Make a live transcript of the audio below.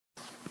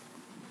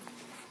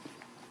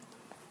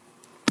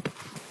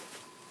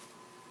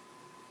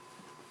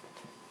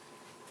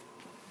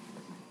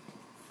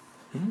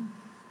I'd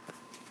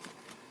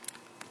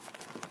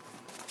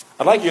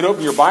like you to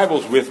open your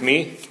Bibles with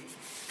me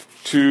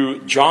to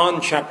John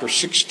chapter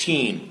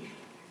 16.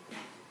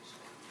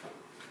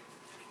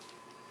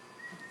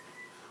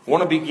 I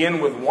want to begin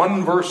with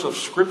one verse of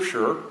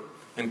Scripture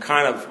and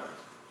kind of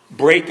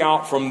break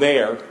out from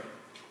there.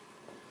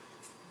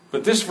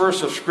 But this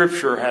verse of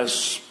Scripture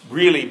has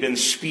really been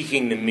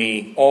speaking to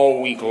me all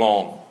week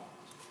long.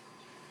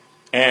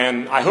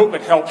 And I hope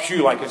it helps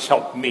you like it's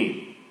helped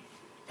me.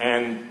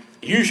 And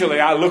usually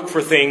I look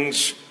for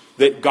things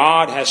that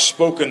God has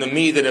spoken to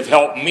me that have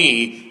helped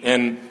me.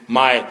 And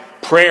my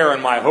prayer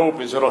and my hope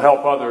is it'll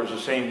help others the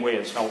same way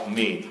it's helped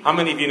me. How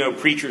many of you know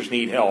preachers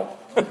need help?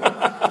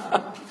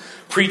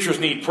 Preachers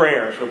need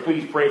prayer. So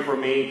please pray for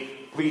me.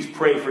 Please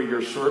pray for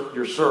your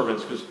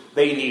servants because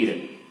they need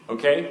it.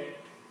 Okay?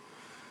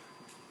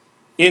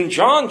 In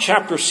John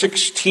chapter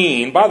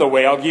 16, by the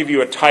way, I'll give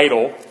you a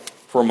title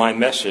for my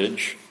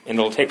message. And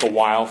it'll take a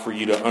while for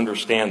you to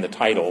understand the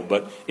title,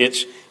 but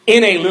it's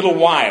In a Little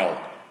While.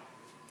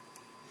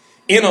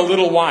 In a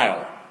Little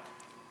While.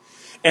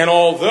 And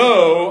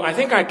although I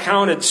think I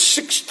counted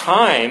 6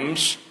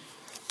 times,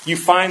 you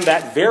find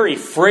that very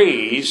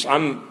phrase.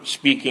 I'm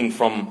speaking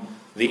from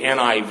the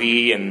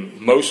NIV, and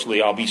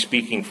mostly I'll be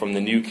speaking from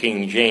the New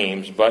King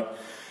James, but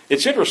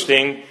it's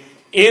interesting.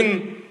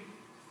 In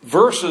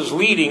verses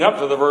leading up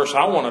to the verse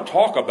I want to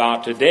talk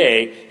about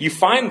today, you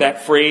find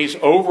that phrase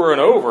over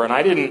and over, and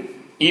I didn't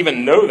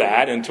even know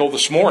that until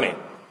this morning.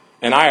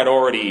 And I had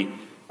already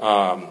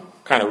kind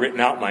of written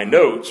out my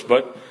notes.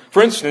 But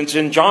for instance,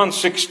 in John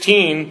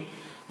 16,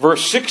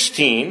 verse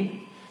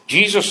 16,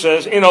 Jesus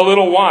says, "In a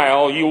little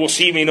while you will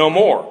see me no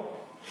more.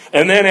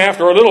 And then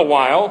after a little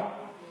while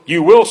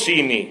you will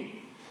see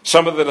me."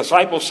 Some of the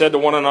disciples said to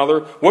one another,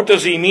 "What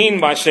does he mean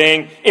by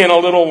saying, 'In a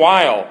little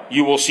while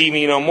you will see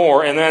me no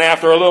more, and then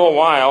after a little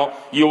while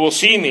you will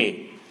see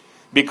me'?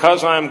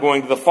 Because I am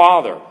going to the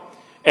Father."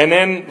 And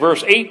then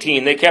verse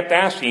 18, they kept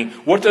asking,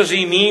 what does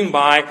he mean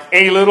by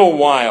a little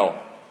while?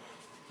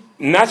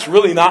 And that's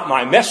really not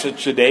my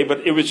message today,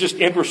 but it was just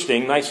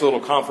interesting, nice little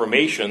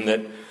confirmation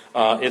that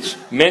it's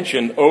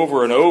mentioned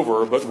over and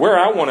over. But where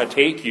I want to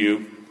take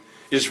you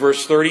is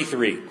verse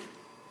 33.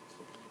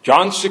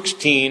 John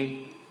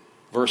 16,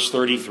 verse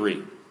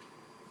 33.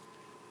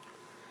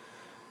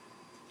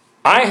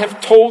 "I have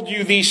told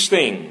you these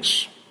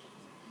things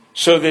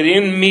so that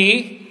in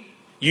me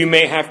you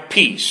may have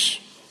peace.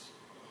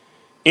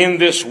 In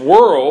this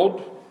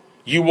world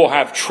you will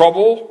have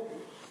trouble,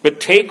 but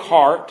take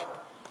heart,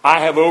 I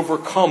have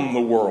overcome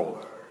the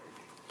world."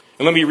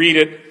 And let me read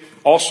it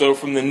also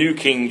from the New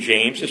King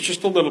James. It's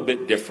just a little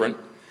bit different.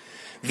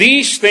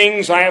 "These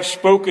things I have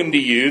spoken to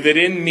you, that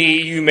in me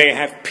you may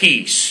have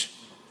peace.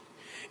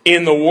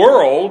 In the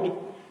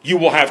world you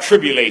will have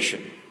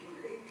tribulation.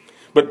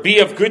 But be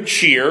of good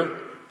cheer,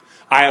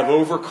 I have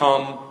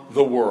overcome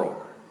the world."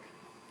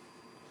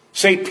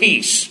 Say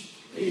peace.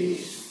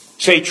 Peace.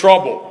 Say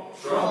trouble.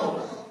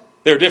 Trouble.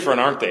 They're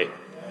different, aren't they?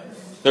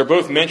 They're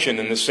both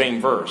mentioned in the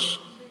same verse.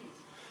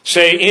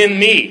 Say in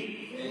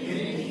me. In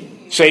me.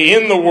 Say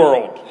in the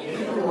world.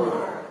 In the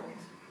world.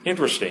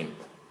 Interesting.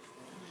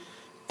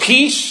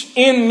 Peace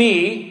in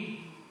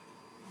me.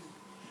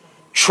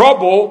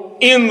 Trouble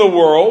in the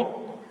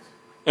world.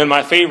 And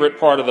my favorite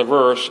part of the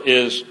verse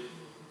is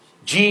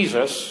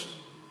Jesus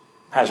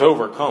has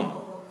overcome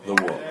the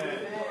world.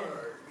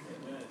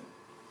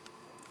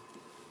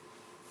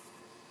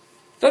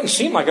 Doesn't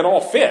seem like it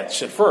all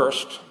fits at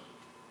first.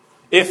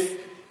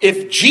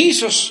 If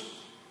Jesus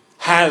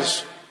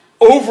has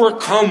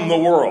overcome the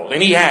world,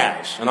 and he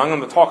has, and I'm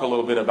going to talk a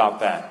little bit about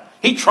that.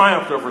 He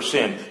triumphed over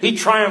sin. He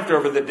triumphed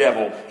over the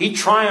devil. He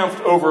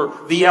triumphed over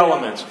the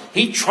elements.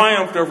 He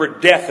triumphed over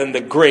death and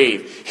the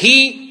grave.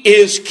 He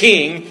is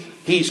king.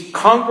 He's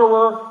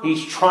conqueror.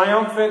 He's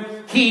triumphant.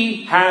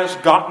 He has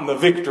gotten the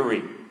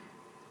victory.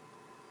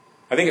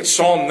 I think it's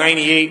Psalm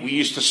 98 we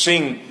used to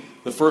sing.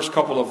 The first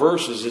couple of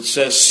verses, it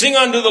says, "Sing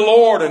unto the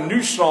Lord a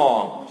new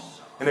song."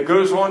 And it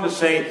goes on to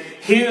say,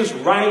 "His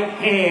right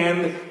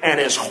hand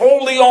and his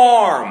holy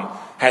arm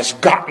has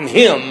gotten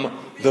him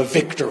the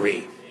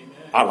victory."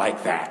 I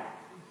like that.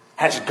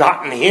 Has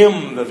gotten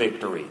him the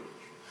victory.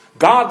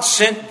 God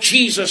sent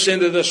Jesus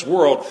into this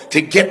world to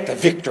get the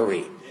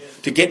victory.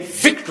 To get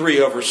victory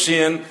over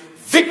sin,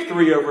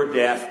 victory over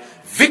death,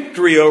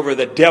 victory over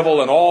the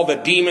devil and all the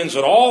demons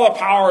and all the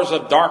powers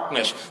of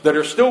darkness that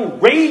are still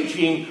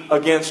raging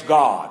against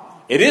God.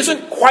 It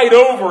isn't quite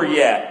over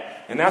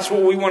yet. And that's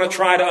what we want to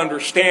try to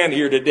understand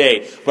here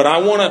today. But I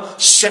want to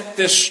set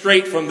this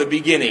straight from the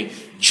beginning.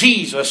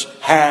 Jesus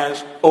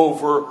has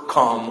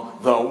overcome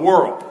the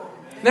world.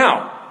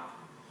 Now,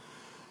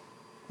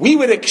 we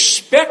would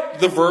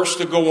expect the verse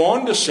to go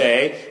on to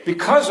say,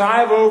 because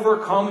I've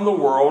overcome the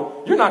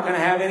world, you're not going to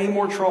have any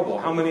more trouble.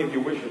 How many of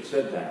you wish it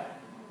said that?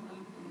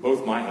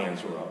 Both my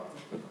hands were up.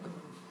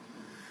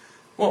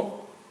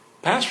 Well,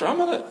 Pastor,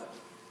 let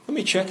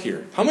me check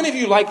here. How many of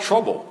you like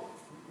trouble?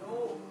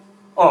 No.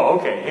 Oh,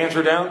 okay. Hands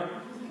are down.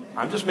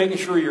 I'm just making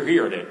sure you're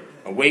here,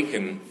 awake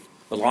and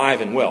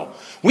alive and well.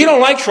 We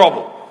don't like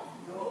trouble.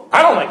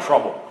 I don't like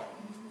trouble.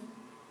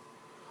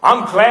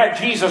 I'm glad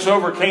Jesus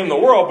overcame the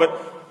world,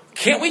 but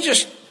can't we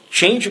just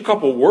change a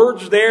couple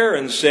words there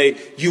and say,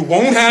 you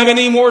won't have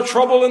any more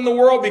trouble in the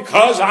world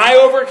because I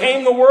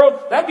overcame the world?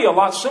 That'd be a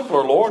lot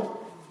simpler, Lord.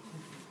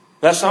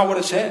 That's not what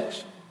it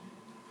says.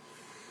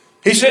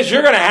 He says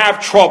you're going to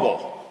have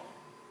trouble,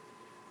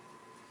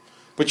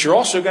 but you're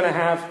also going to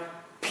have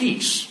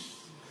peace.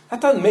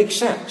 That doesn't make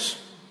sense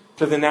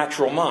to the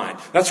natural mind.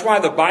 That's why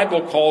the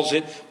Bible calls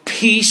it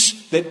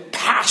peace that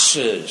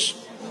passes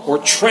or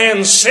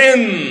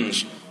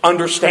transcends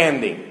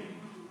understanding.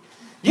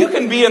 You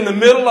can be in the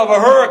middle of a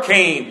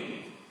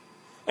hurricane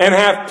and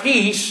have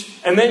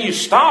peace, and then you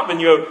stop and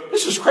you go,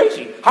 this is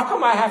crazy. How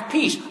come I have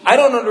peace? I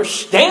don't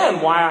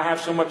understand why I have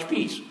so much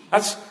peace.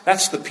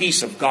 That's the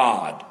peace of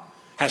God.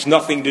 Has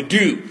nothing to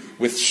do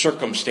with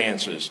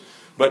circumstances.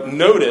 But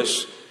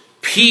notice,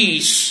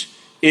 peace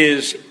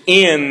is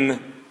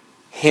in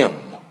Him,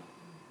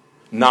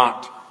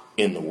 not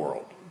in the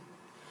world.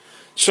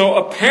 So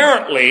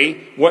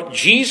apparently, what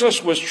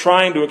Jesus was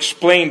trying to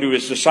explain to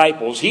his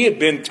disciples, he had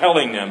been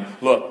telling them,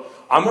 look,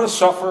 I'm going to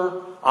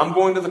suffer, I'm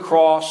going to the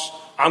cross,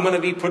 I'm going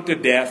to be put to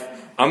death,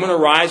 I'm going to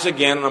rise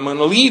again, and I'm going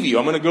to leave you.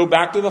 I'm going to go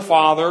back to the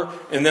Father,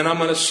 and then I'm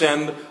going to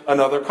send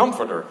another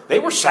comforter. They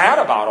were sad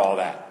about all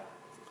that.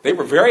 They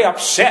were very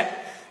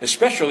upset,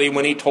 especially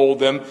when he told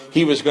them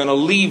he was going to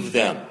leave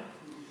them.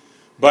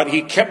 But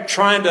he kept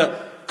trying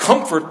to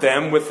comfort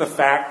them with the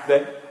fact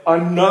that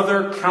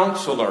another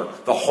counselor,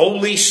 the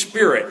Holy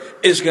Spirit,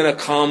 is going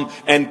to come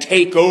and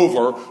take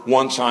over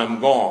once I'm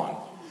gone.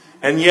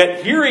 And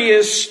yet here he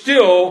is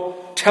still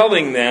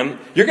telling them,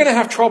 you're going to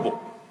have trouble.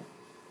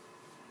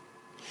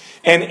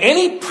 And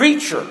any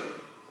preacher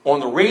on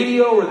the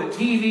radio or the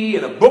TV,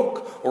 in a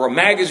book or a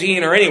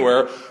magazine or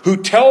anywhere, who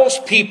tells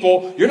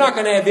people you're not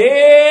going to have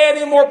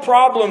any more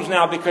problems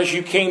now because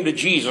you came to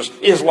Jesus,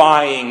 is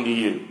lying to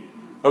you.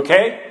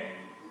 Okay?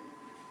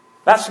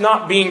 That's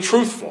not being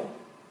truthful.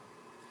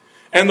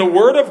 And the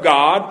Word of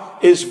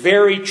God is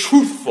very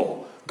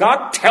truthful.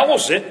 God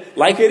tells it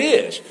like it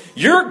is.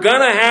 You're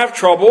going to have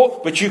trouble,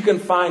 but you can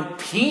find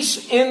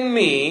peace in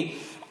me.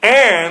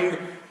 And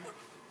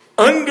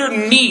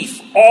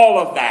underneath all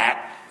of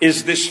that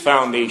is this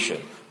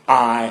foundation.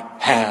 I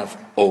have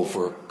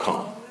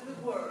overcome.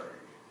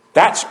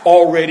 That's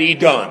already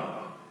done.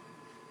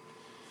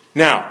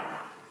 Now,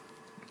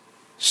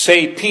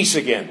 say peace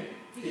again.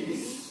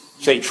 Peace.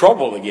 Say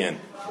trouble again.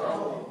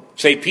 Trouble.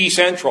 Say peace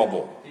and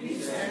trouble.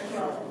 Peace and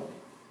trouble.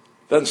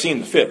 Doesn't seem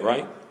to fit,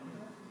 right?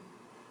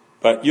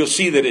 But you'll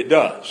see that it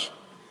does.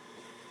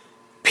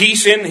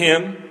 Peace in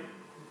Him,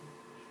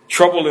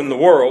 trouble in the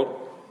world.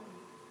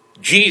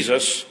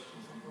 Jesus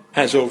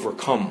has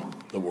overcome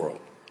the world.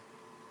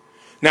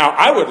 Now,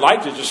 I would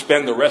like to just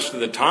spend the rest of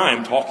the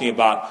time talking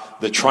about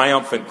the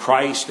triumphant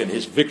Christ and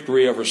His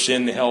victory over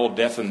sin, hell,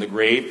 death, and the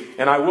grave.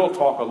 And I will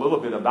talk a little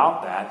bit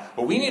about that.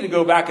 But we need to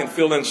go back and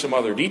fill in some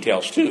other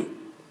details too.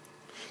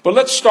 But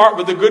let's start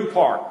with the good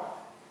part.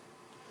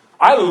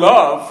 I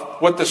love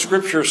what the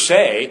Scriptures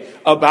say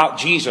about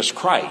Jesus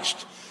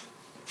Christ.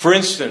 For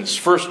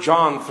instance, 1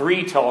 John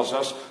 3 tells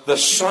us the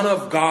Son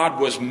of God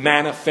was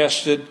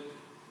manifested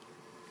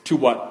to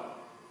what?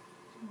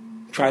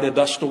 Try to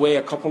dust away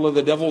a couple of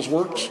the devil's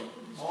works?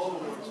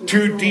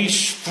 To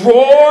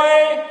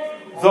destroy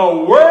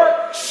the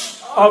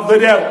works of the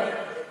devil.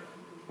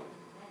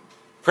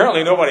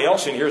 Apparently nobody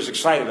else in here is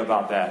excited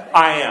about that.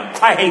 I am.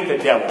 I hate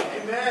the devil.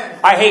 Amen.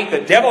 I hate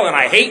the devil, and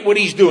I hate what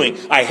he's doing.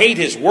 I hate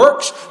his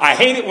works. I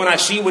hate it when I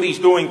see what he's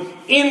doing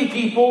in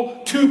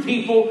people, to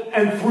people,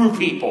 and through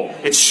people.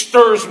 It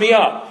stirs me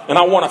up, and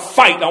I want to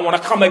fight. I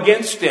want to come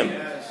against him.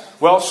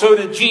 Well, so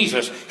did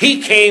Jesus.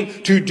 He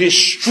came to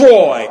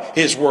destroy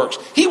his works.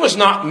 He was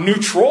not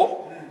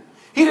neutral.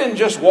 He didn't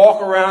just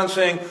walk around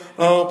saying,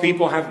 oh,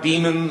 people have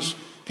demons,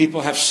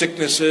 people have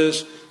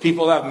sicknesses,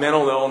 people have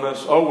mental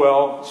illness. Oh,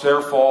 well, it's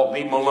their fault.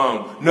 Leave them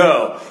alone.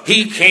 No,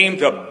 he came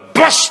to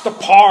bust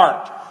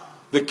apart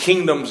the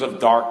kingdoms of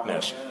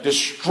darkness,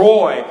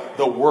 destroy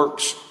the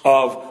works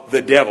of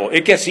the devil.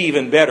 It gets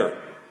even better.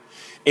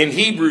 In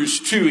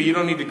Hebrews 2, you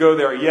don't need to go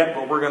there yet,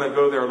 but we're going to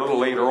go there a little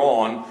later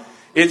on.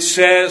 It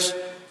says,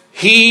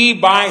 He,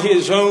 by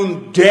His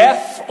own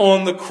death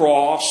on the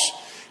cross,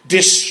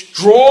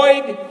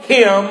 destroyed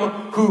him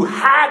who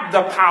had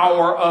the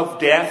power of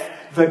death,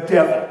 the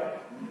devil.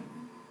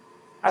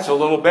 That's a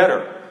little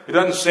better. It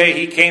doesn't say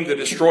He came to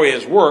destroy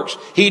His works.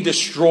 He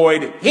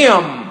destroyed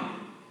him.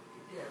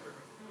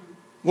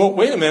 Well,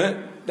 wait a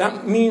minute.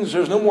 That means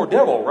there's no more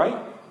devil,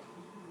 right?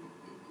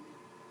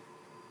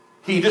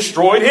 He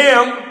destroyed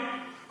him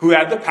who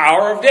had the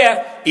power of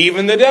death,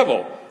 even the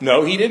devil.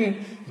 No, He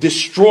didn't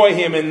destroy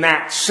him in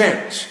that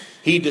sense.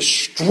 He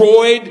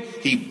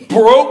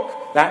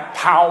broke that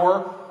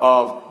power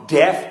of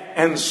death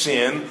and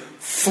sin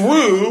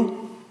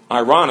through,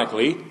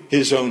 ironically,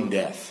 His own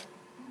death.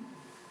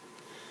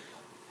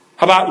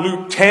 How about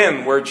Luke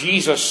 10, where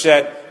Jesus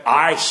said,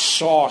 I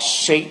saw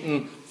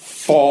Satan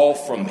fall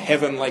from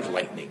heaven like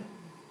lightning.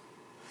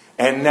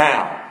 And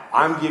now,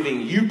 I'm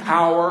giving you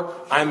power.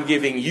 I'm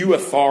giving you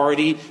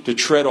authority to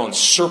tread on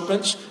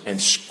serpents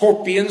and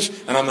scorpions.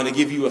 And I'm going to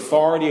give you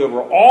authority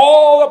over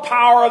all the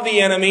power of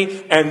the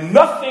enemy. And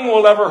nothing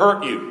will ever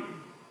hurt you.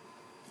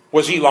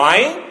 Was he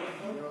lying?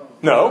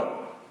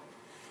 No.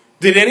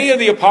 Did any of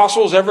the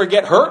apostles ever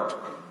get hurt?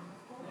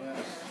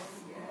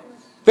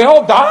 They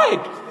all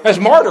died as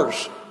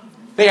martyrs.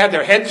 They had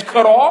their heads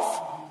cut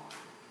off.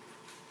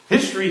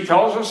 History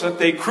tells us that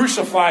they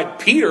crucified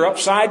Peter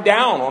upside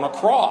down on a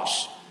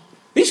cross.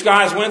 These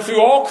guys went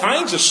through all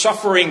kinds of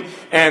suffering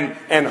and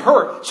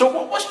hurt. So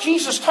what was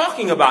Jesus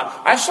talking about?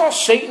 I saw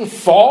Satan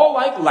fall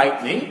like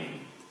lightning.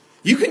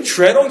 You can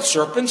tread on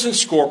serpents and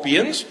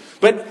scorpions,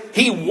 but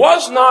he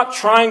was not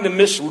trying to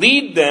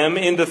mislead them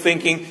into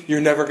thinking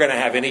you're never going to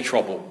have any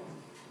trouble.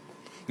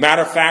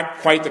 Matter of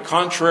fact, quite the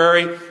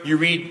contrary. You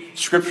read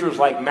scriptures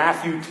like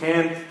Matthew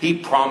 10, he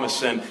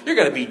promised them, you're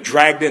going to be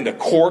dragged into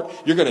court.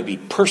 You're going to be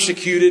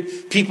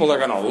persecuted. People are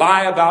going to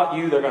lie about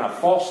you. They're going to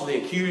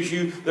falsely accuse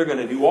you. They're going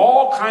to do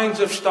all kinds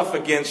of stuff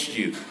against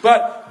you.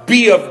 But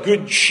be of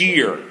good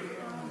cheer.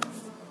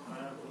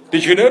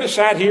 Did you notice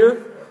that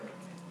here?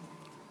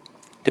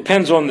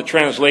 Depends on the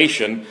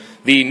translation.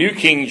 The New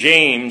King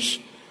James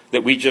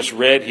that we just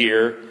read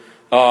here,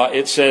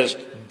 it says,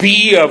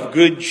 be of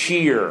good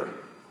cheer.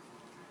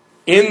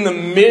 In the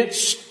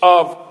midst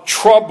of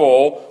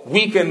trouble,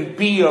 we can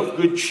be of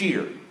good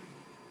cheer.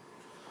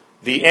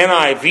 The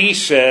NIV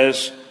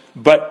says,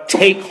 but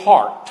take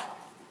heart.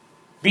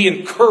 Be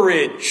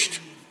encouraged.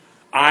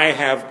 I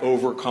have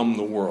overcome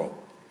the world.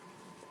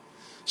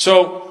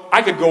 So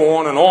I could go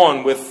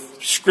on with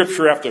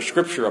scripture after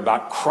scripture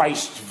about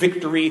Christ's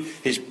victory,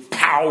 his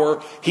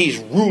power. He's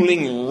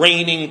ruling,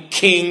 reigning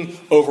king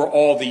over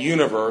all the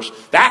universe.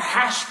 That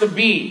has to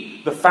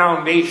be the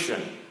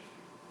foundation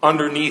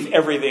underneath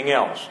everything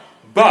else.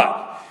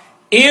 But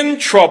in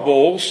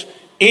troubles,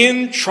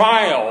 in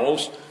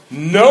trials,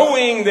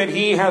 knowing that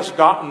he has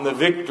gotten the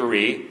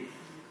victory,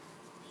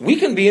 we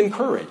can be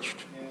encouraged.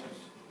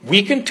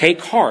 We can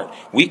take heart.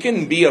 We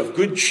can be of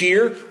good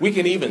cheer. We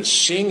can even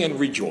sing and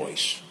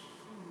rejoice.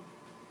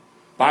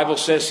 The Bible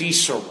says he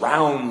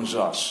surrounds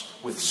us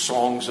with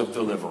songs of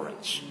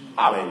deliverance.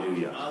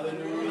 Hallelujah.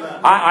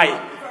 Hallelujah.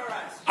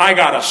 I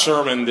got a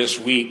sermon this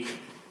week.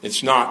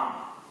 It's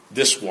not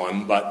this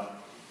one, but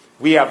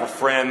we have a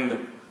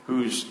friend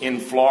who's in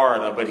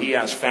Florida, but he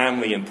has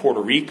family in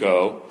Puerto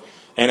Rico.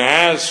 And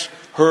as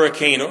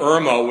Hurricane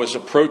Irma was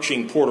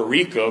approaching Puerto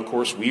Rico, of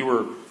course, we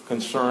were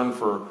concerned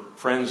for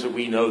friends that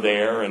we know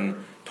there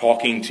and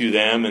talking to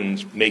them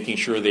and making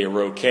sure they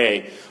were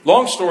okay.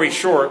 Long story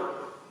short,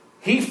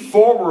 he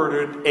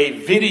forwarded a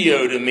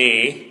video to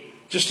me,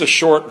 just a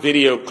short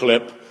video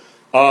clip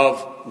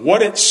of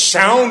what it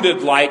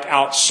sounded like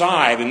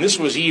outside. And this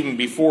was even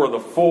before the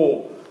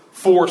full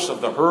force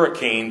of the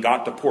hurricane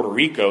got to Puerto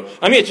Rico.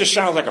 I mean, it just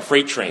sounds like a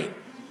freight train.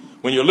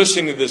 When you're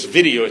listening to this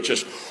video, it's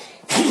just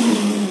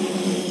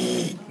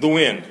the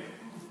wind.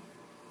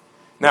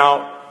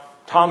 Now,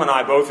 Tom and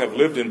I both have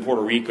lived in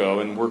Puerto Rico,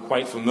 and we're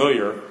quite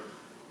familiar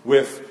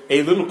with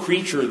a little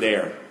creature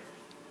there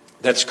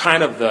that's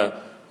kind of the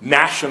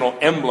national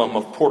emblem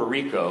of Puerto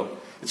Rico.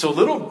 It's a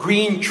little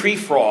green tree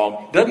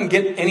frog. Doesn't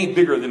get any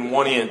bigger than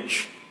 1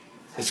 inch.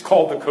 It's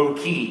called the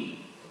coquí.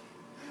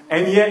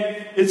 And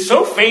yet, it's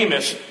so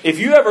famous. If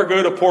you ever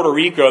go to Puerto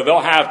Rico, they'll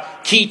have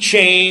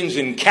keychains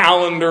and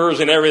calendars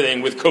and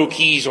everything with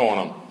coquís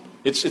on them.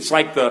 It's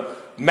like the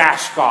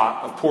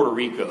mascot of Puerto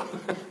Rico.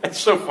 It's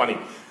so funny.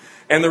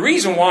 And the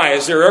reason why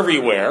is they're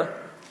everywhere.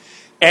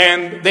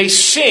 And they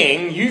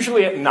sing,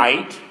 usually at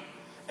night,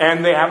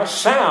 and they have a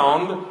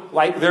sound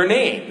like their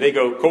name. They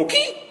go,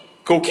 coquí,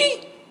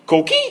 coquí,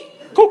 coquí,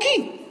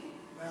 coquí.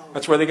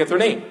 That's where they get their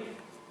name.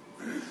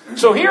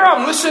 So here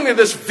I'm listening to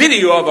this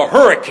video of a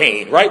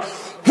hurricane, right?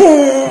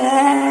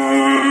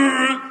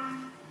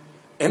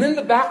 And in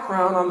the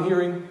background I'm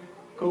hearing,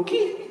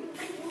 coquí,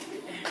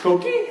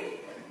 coquí,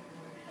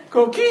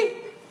 coquí.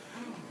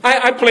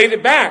 I played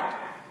it back.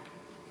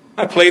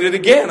 I played it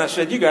again. I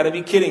said, you got to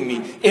be kidding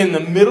me. In the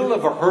middle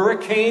of a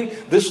hurricane,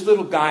 this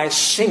little guy is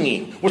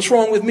singing. What's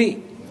wrong with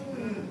me?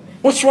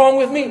 What's wrong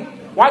with me?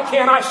 Why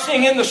can't I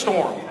sing in the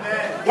storm?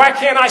 Why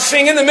can't I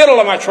sing in the middle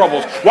of my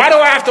troubles? Why do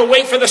I have to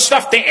wait for the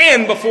stuff to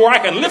end before I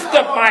can lift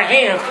up my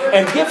hands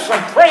and give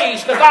some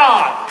praise to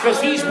God?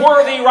 Because he's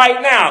worthy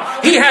right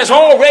now. He has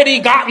already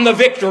gotten the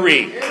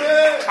victory.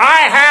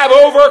 I have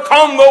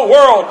overcome the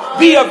world.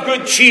 Be of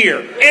good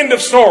cheer. End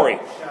of story.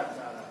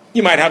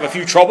 You might have a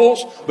few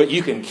troubles, but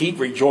you can keep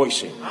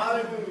rejoicing.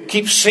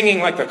 Keep singing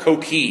like the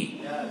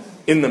coquí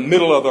in the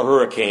middle of the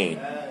hurricane.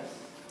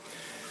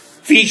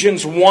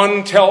 Ephesians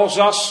 1 tells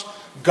us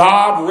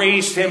God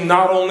raised him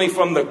not only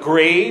from the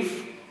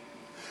grave,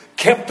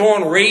 kept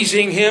on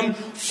raising him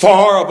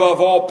far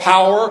above all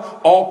power,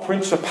 all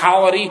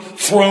principality,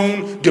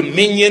 throne,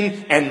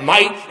 dominion, and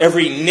might,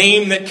 every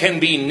name that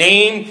can be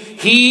named.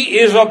 He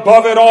is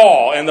above it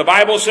all. And the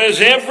Bible says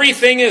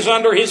everything is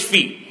under his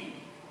feet.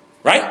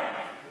 Right?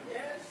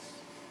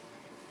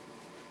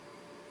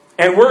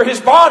 And we're his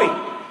body.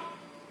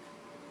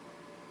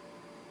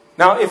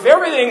 Now, if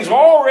everything's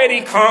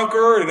already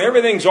conquered and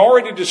everything's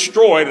already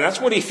destroyed, and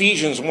that's what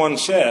Ephesians 1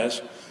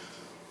 says,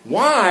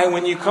 why,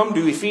 when you come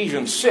to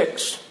Ephesians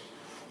 6,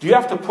 do you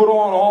have to put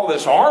on all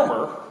this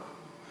armor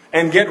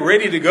and get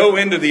ready to go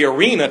into the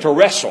arena to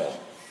wrestle?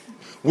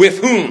 With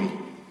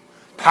whom?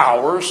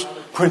 Powers,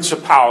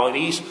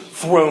 principalities,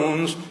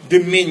 thrones,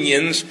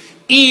 dominions,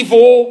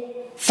 evil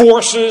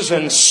forces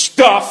and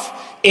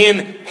stuff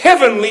in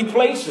heavenly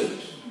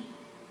places.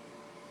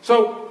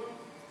 So,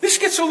 this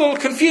gets a little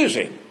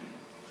confusing.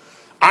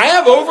 I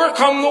have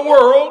overcome the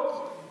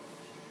world.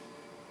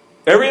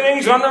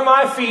 Everything's under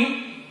my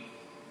feet.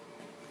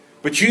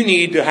 But you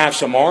need to have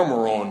some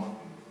armor on,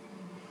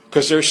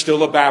 because there's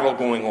still a battle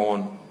going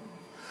on.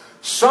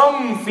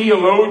 Some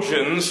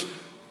theologians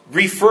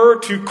refer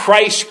to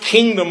Christ's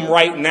kingdom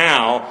right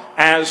now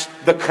as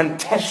the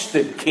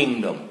contested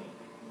kingdom.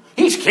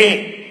 He's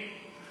king.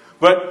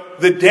 But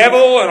the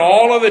devil and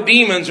all of the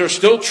demons are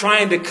still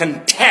trying to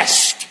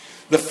contest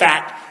the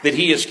fact that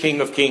he is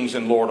King of Kings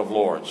and Lord of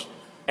Lords.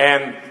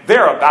 And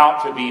they're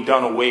about to be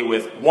done away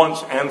with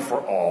once and for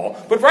all.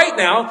 But right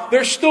now,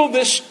 there's still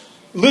this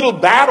little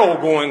battle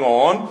going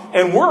on,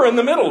 and we're in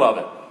the middle of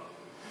it.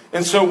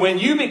 And so when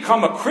you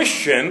become a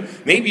Christian,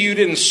 maybe you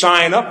didn't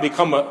sign up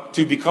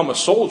to become a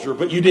soldier,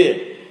 but you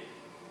did.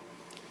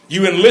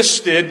 You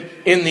enlisted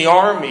in the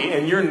army,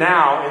 and you're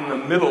now in the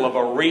middle of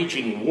a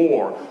raging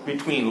war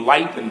between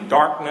light and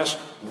darkness,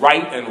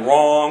 right and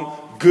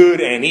wrong,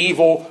 good and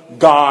evil,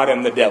 God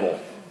and the devil.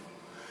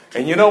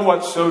 And you know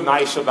what's so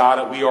nice about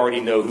it? We already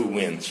know who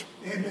wins.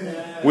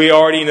 Amen. We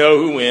already know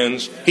who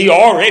wins. He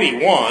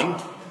already won.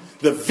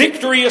 The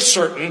victory is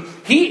certain.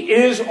 He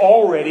is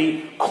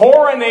already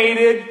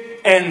coronated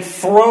and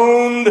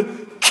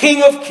throned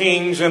King of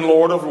Kings and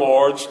Lord of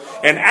Lords.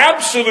 And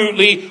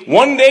absolutely,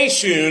 one day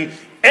soon,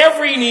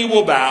 every knee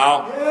will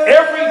bow,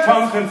 every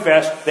tongue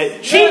confess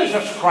that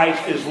Jesus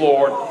Christ is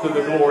Lord, to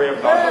the glory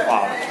of God the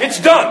Father.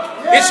 It's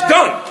done. It's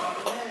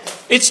done.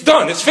 It's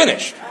done. It's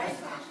finished.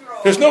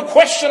 There's no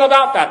question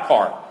about that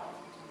part.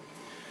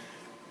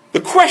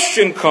 The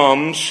question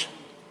comes,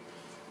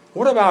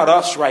 what about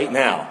us right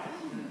now?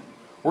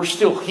 We're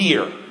still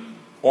here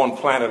on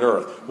planet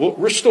Earth.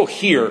 We're still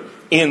here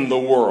in the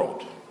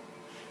world.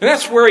 And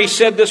that's where he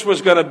said this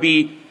was going to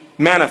be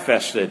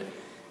manifested.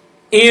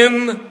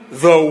 In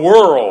the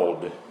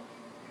world,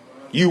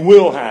 you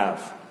will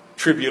have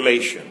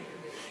tribulation.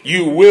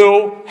 You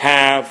will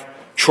have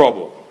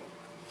trouble.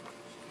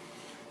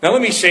 Now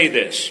let me say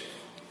this.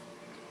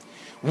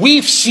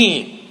 We've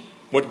seen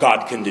what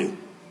God can do.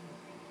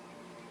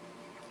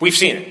 We've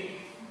seen it.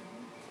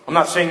 I'm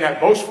not saying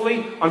that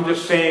boastfully. I'm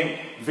just saying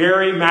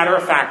very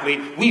matter-of-factly,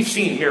 we've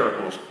seen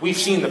miracles. We've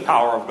seen the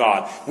power of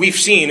God. We've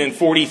seen in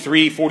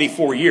 43,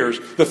 44 years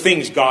the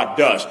things God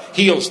does.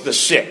 Heals the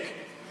sick.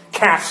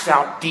 Casts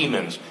out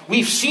demons.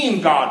 We've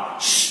seen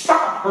God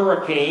stop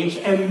hurricanes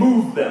and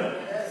move them.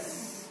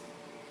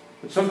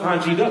 But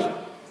sometimes he doesn't.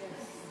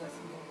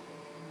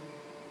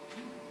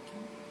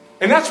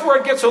 And that's where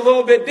it gets a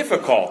little bit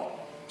difficult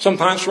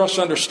sometimes for us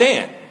to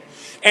understand.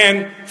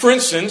 And for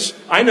instance,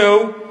 I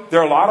know there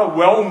are a lot of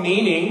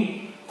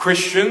well-meaning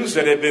Christians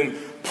that have been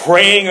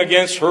praying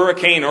against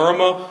Hurricane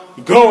Irma.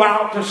 Go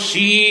out to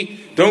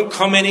sea. Don't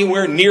come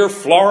anywhere near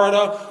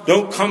Florida.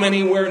 Don't come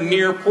anywhere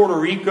near Puerto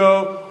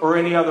Rico or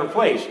any other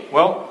place.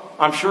 Well,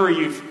 I'm sure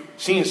you've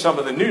seen some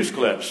of the news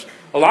clips.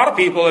 A lot of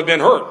people have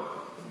been hurt.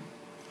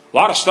 A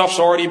lot of stuff's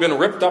already been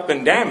ripped up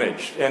and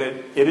damaged, and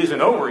it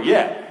isn't over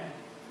yet.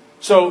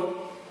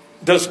 So,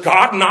 does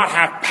God not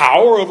have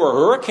power over a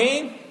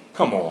hurricane?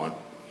 Come on.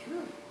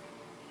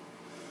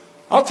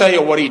 I'll tell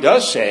you what he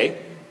does say.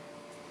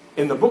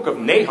 In the book of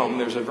Nahum,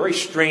 there's a very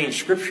strange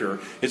scripture.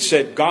 It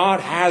said God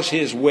has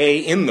his way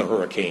in the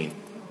hurricane.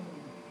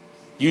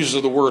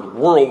 Uses the word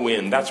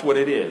whirlwind. That's what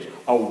it is.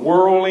 A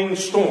whirling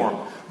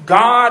storm.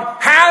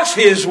 God has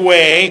his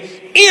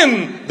way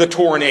in the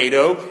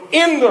tornado,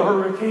 in the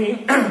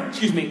hurricane,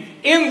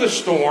 in the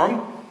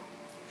storm.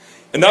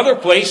 Another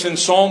place in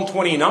Psalm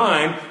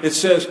 29, it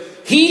says,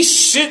 he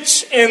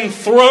sits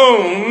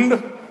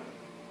enthroned,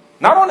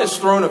 not on his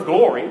throne of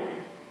glory.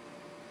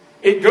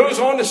 It goes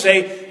on to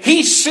say,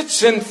 he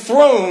sits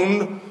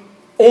enthroned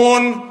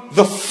on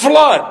the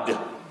flood.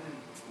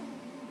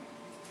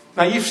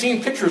 Now, you've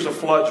seen pictures of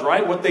floods,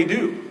 right? What they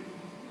do.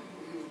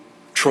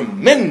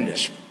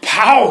 Tremendous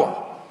power.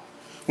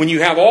 When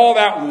you have all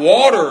that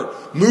water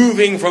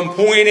moving from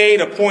point A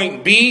to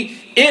point B,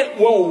 it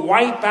will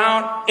wipe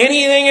out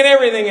anything and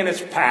everything in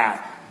its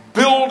path.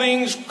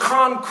 Buildings,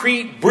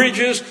 concrete,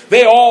 bridges,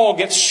 they all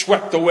get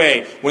swept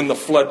away when the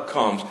flood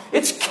comes.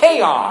 It's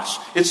chaos.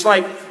 It's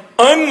like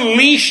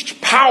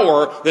unleashed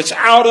power that's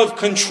out of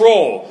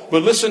control.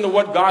 But listen to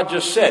what God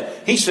just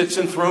said. He sits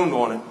enthroned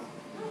on it.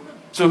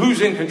 So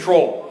who's in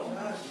control?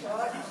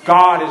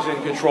 God is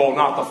in control,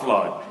 not the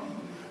flood.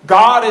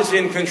 God is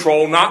in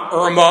control, not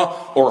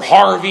Irma or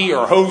Harvey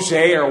or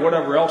Jose or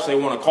whatever else they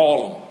want to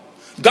call them.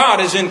 God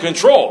is in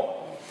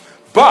control.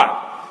 But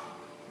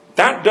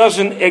that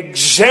doesn't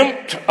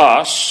exempt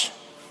us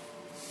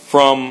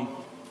from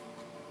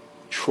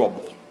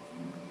trouble.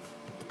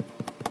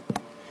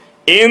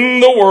 In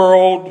the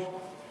world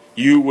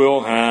you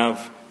will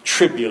have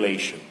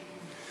tribulation.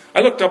 I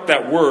looked up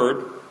that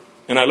word,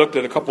 and I looked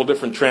at a couple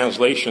different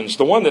translations.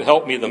 The one that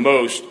helped me the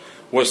most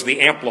was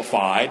the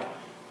Amplified,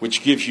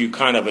 which gives you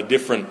kind of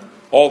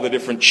all the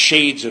different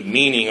shades of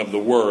meaning of the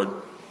word.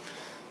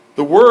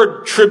 The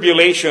word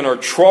tribulation or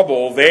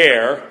trouble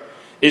there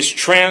is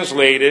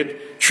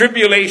translated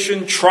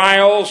tribulation,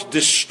 trials,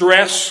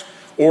 distress,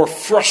 or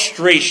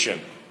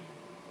frustration.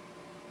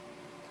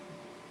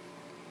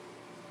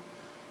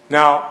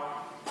 Now,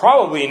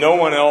 probably no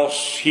one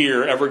else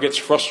here ever gets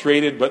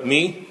frustrated but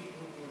me.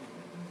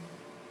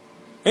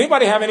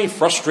 Anybody have any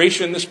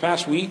frustration this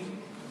past week?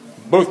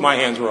 Both my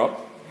hands were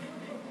up.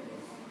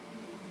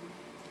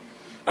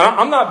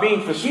 I'm not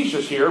being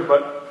facetious here,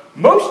 but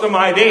most of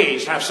my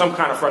days have some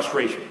kind of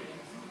frustration.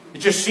 It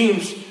just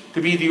seems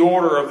to be the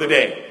order of the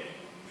day.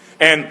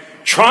 And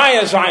try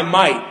as I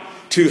might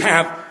to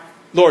have,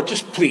 Lord,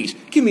 just please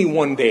give me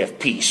one day of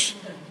peace.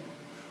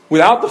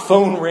 Without the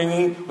phone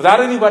ringing, without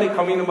anybody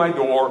coming to my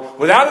door,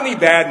 without any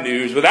bad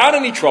news, without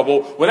any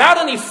trouble, without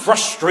any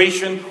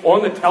frustration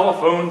on the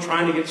telephone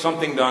trying to get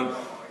something done.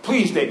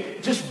 Please, Dave,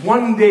 just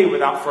one day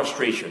without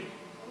frustration.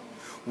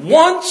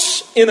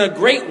 Once in a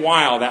great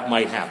while that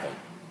might happen.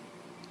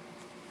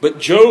 But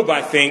Job,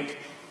 I think,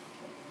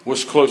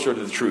 was closer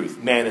to the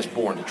truth. Man is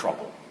born to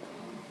trouble.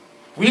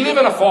 We live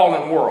in a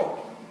fallen world.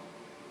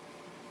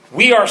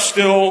 We are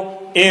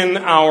still in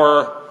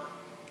our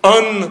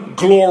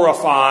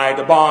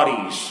unglorified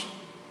bodies.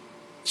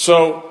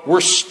 So we're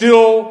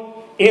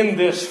still in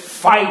this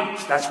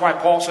fight. That's why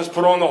Paul says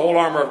put on the whole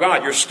armor of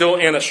God. You're still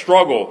in a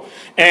struggle.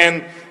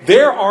 And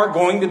there are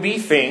going to be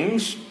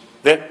things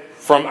that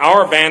from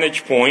our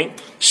vantage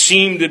point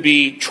seem to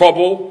be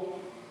trouble,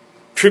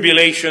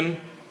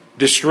 tribulation,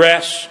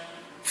 distress,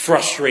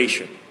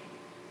 frustration.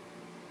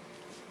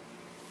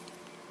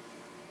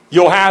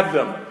 You'll have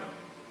them.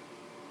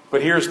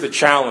 But here's the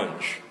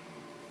challenge.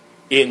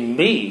 In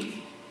me,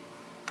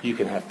 you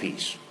can have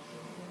peace.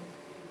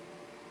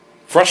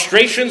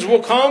 Frustrations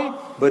will come,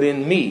 but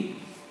in me,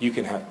 you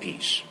can have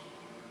peace.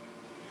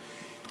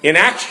 In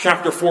Acts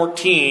chapter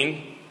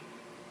 14,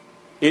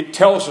 it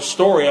tells a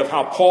story of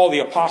how Paul the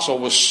Apostle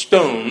was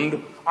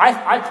stoned.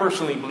 I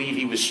personally believe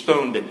he was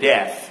stoned to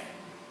death.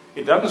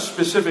 It doesn't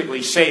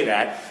specifically say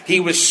that. He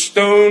was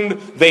stoned,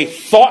 they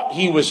thought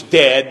he was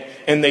dead,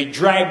 and they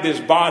dragged his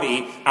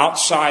body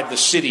outside the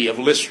city of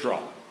Lystra.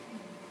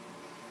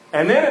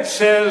 And then it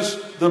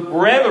says the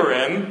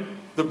brethren,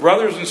 the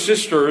brothers and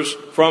sisters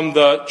from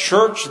the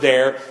church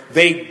there,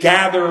 they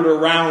gathered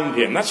around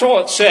him. That's all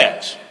it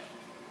says.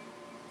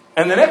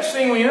 And the next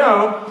thing we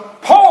know,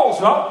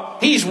 Paul's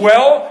up, he's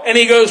well, and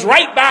he goes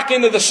right back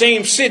into the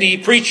same city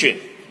preaching.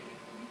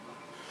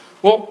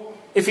 Well,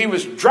 if he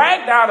was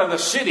dragged out of the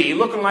city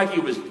looking like he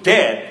was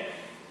dead,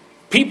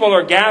 people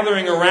are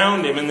gathering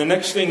around him, and the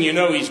next thing you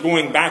know, he's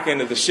going back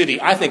into the city.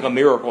 I think a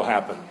miracle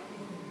happened.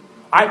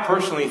 I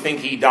personally think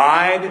he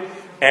died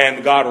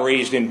and God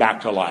raised him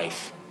back to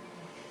life.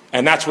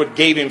 And that's what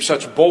gave him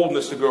such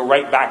boldness to go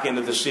right back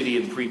into the city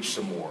and preach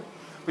some more.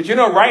 But you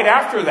know, right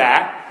after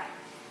that,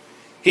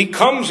 he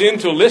comes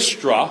into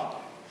Lystra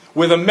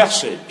with a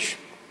message.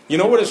 You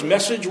know what his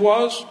message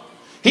was?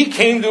 He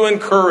came to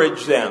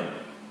encourage them.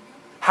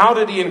 How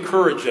did he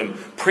encourage them?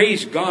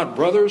 Praise God,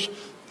 brothers.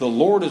 The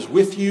Lord is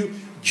with you.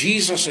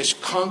 Jesus has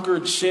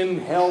conquered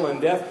sin, hell,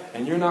 and death.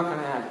 And you're not going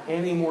to have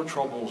any more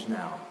troubles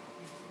now.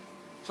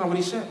 That's not what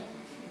he said.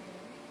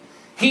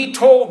 He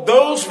told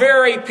those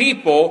very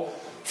people,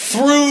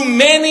 through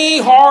many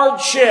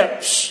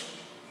hardships,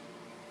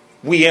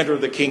 we enter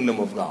the kingdom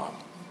of God.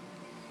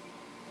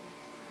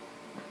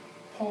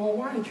 Paul,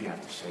 why did you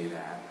have to say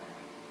that?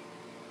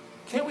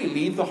 Can't we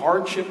leave the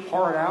hardship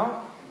part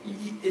out?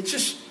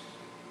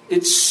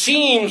 It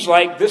seems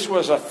like this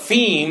was a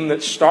theme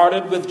that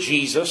started with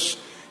Jesus,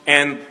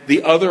 and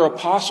the other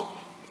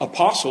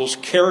apostles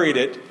carried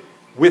it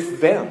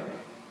with them.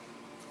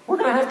 We're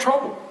going to have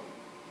trouble.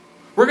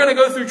 We're going to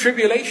go through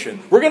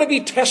tribulation. We're going to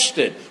be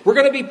tested. We're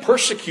going to be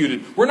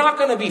persecuted. We're not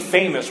going to be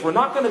famous. We're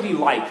not going to be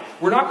liked.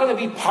 We're not going to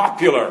be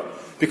popular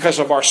because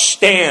of our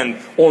stand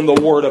on the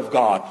Word of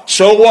God.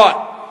 So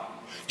what?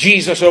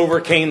 Jesus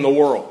overcame the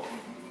world.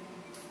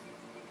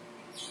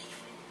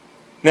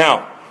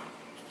 Now,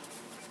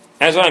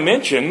 as I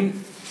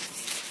mentioned,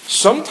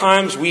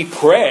 sometimes we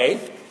pray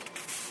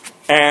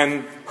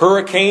and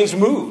hurricanes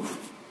move.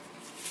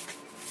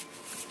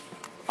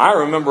 I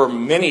remember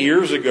many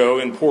years ago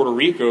in Puerto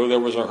Rico,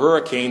 there was a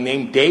hurricane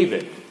named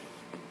David.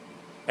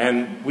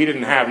 And we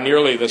didn't have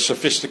nearly the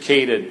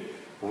sophisticated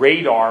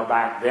radar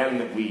back then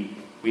that we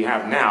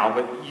have now,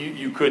 but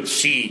you could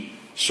see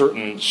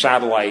certain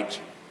satellite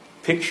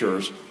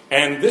pictures.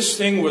 And this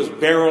thing was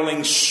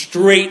barreling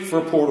straight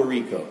for Puerto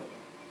Rico.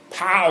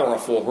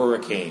 Powerful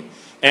hurricane.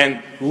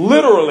 And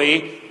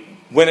literally,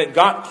 when it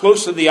got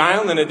close to the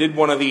island, it did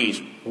one of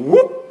these.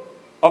 Whoop!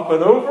 Up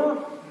and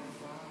over.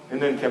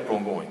 And then kept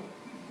on going.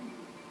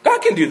 God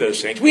can do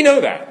those things. We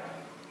know that.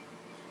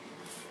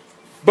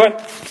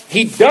 But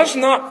he does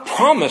not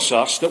promise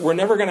us that we're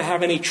never going to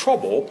have any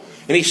trouble.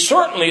 And he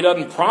certainly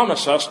doesn't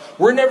promise us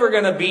we're never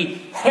going to be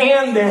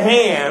hand to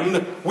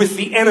hand with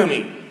the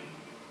enemy.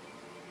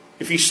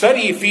 If you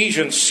study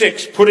Ephesians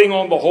 6, putting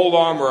on the whole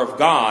armor of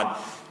God,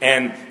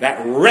 and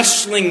that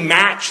wrestling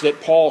match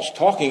that Paul's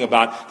talking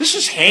about, this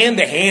is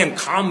hand-to-hand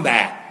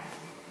combat.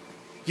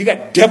 You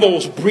got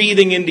devils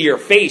breathing into your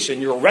face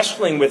and you're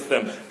wrestling with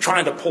them,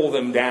 trying to pull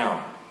them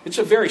down. It's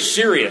a very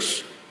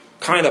serious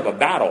kind of a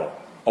battle,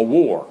 a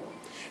war.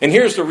 And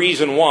here's the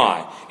reason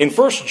why. In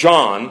 1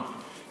 John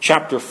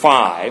chapter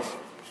 5,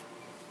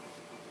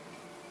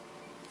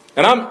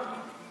 and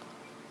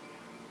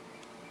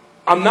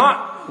I'm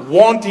not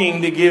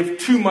wanting to give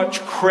too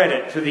much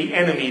credit to the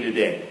enemy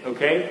today,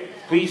 okay?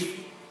 Please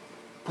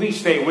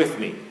stay with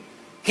me.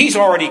 He's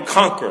already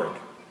conquered.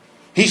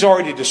 He's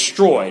already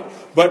destroyed.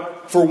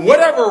 But for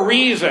whatever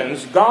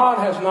reasons, God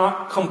has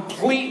not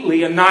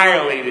completely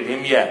annihilated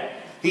him yet.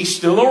 He's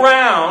still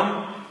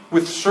around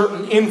with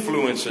certain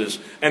influences.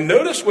 And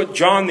notice what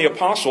John the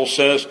Apostle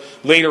says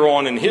later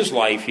on in his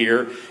life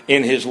here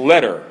in his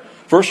letter.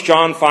 1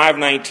 John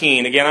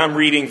 5:19. Again, I'm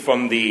reading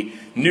from the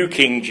New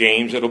King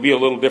James. It'll be a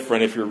little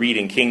different if you're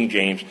reading King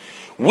James.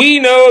 We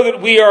know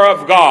that we are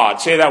of God.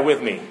 Say that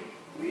with me.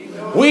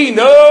 We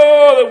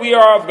know that we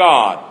are of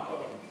God.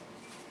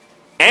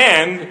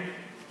 And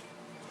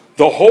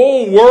the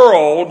whole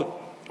world,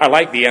 I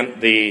like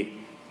the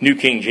New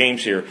King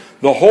James here,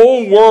 the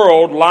whole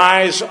world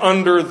lies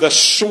under the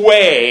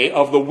sway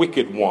of the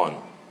wicked one.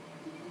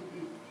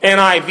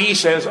 NIV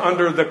says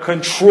under the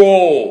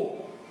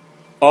control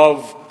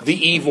of the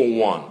evil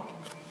one.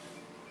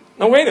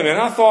 Now wait a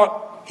minute, I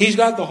thought he's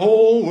got the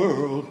whole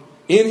world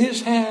in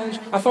his hands.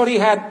 I thought he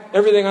had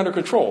everything under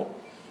control.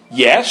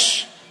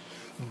 Yes,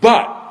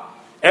 but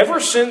ever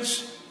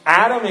since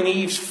Adam and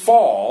Eve's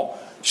fall,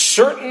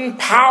 certain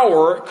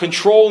power,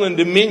 control, and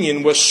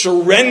dominion was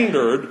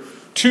surrendered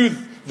to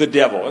the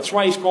devil. That's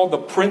why he's called the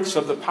prince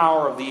of the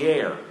power of the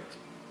air.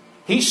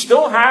 He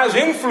still has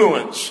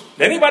influence.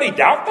 Anybody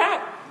doubt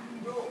that?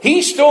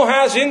 He still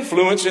has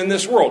influence in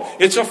this world.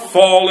 It's a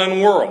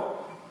fallen world.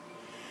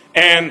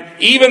 And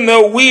even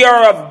though we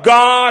are of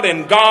God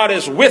and God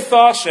is with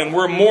us and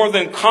we're more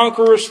than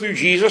conquerors through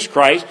Jesus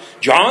Christ,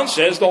 John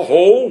says the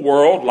whole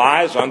world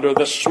lies under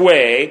the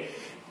sway.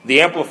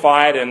 The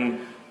Amplified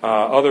and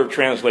other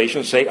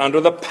translations say under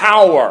the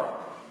power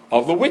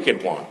of the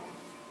wicked one.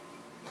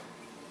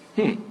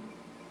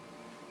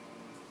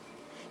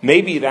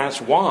 Maybe that's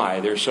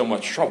why there's so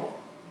much trouble.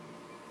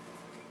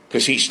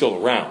 Because he's still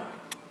around.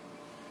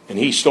 And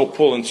he's still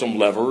pulling some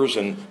levers.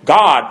 And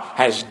God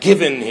has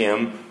given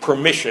him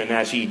permission,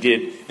 as he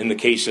did in the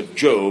case of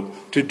Job,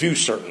 to do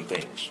certain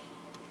things.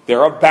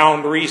 There are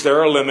boundaries.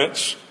 There are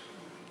limits.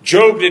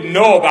 Job didn't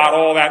know about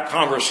all that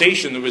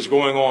conversation that was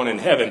going on in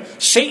heaven.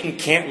 Satan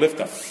can't lift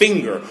a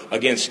finger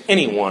against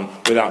anyone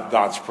without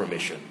God's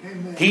permission.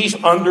 Amen. He's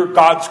under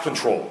God's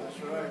control.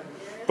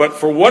 But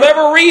for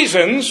whatever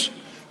reasons,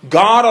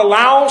 God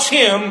allows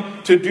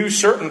him to do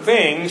certain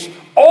things,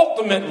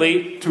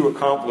 ultimately to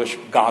accomplish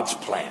God's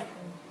plan.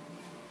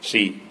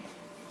 See,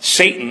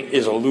 Satan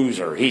is a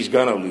loser. He's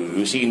going to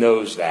lose. He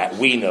knows that.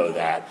 We know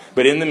that.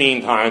 But in the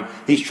meantime,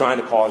 he's trying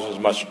to cause as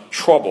much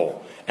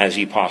trouble as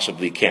he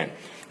possibly can.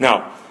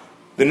 Now,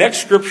 the next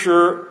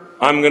scripture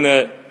I'm going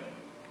to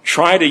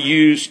try to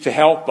use to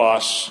help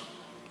us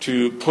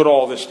to put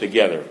all this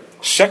together.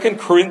 2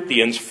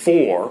 Corinthians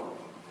 4,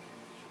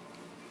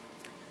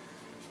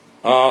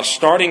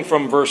 starting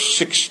from verse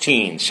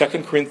 16. 2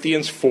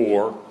 Corinthians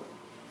 4,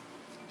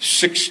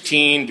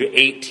 16 to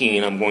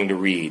 18, I'm going to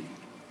read.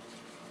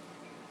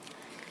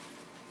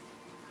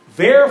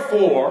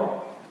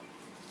 Therefore,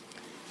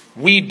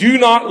 we do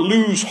not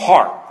lose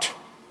heart.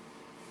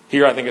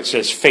 Here I think it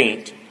says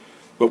faint.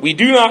 But we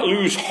do not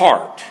lose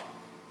heart.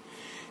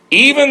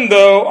 Even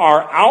though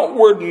our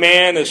outward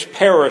man is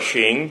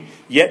perishing,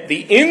 yet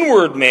the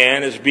inward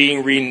man is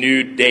being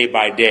renewed day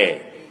by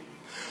day.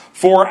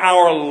 For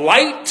our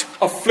light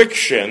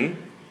affliction,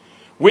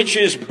 which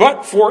is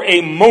but for a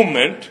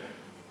moment,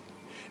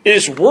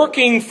 is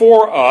working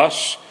for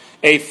us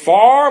a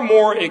far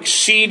more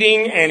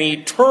exceeding and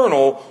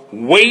eternal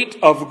weight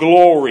of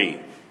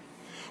glory,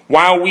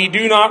 while we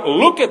do not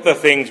look at the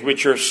things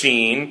which are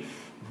seen,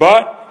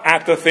 but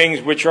at the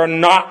things which are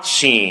not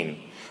seen.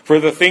 For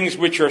the things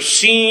which are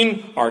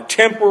seen are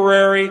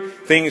temporary,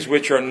 things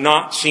which are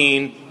not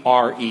seen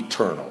are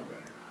eternal.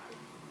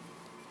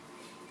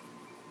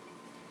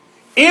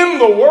 In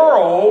the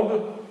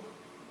world,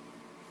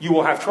 you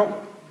will have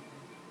trouble.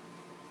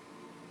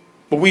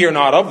 But we are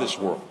not of this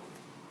world.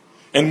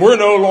 And we're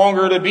no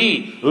longer to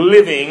be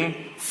living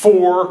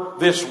for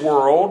this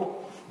world,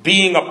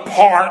 being a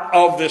part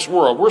of this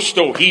world. We're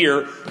still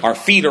here. Our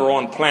feet are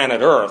on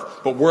planet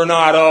Earth, but we're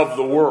not of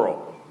the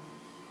world.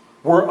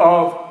 We're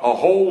of a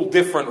whole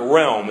different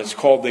realm. It's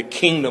called the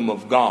kingdom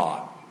of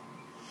God.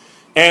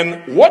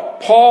 And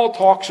what Paul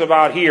talks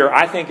about here,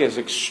 I think, is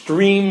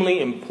extremely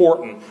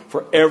important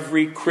for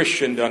every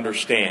Christian to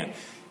understand.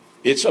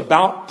 It's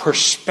about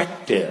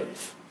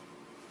perspective.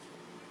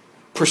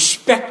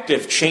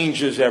 Perspective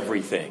changes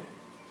everything.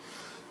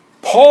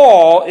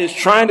 Paul is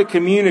trying to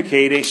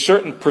communicate a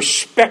certain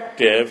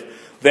perspective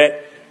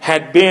that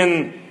had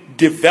been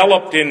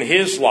developed in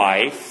his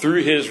life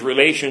through his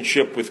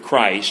relationship with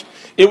Christ.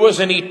 It was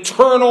an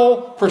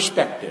eternal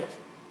perspective.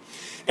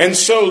 And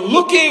so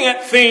looking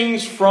at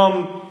things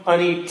from an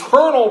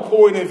eternal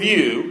point of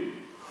view,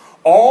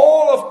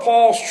 all of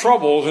Paul's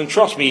troubles, and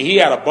trust me, he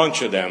had a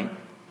bunch of them.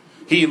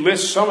 He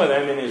lists some of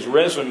them in his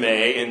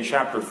resume in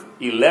chapter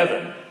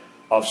 11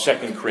 of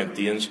 2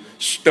 Corinthians,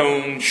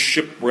 stoned,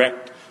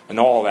 shipwrecked, and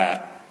all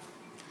that.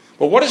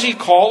 But what does he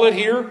call it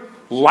here?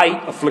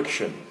 Light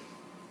affliction.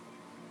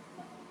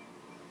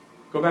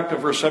 Go back to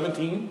verse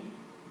 17.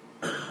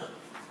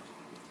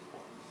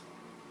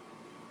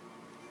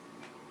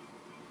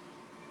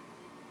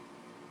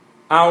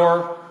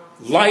 Our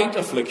light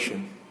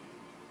affliction.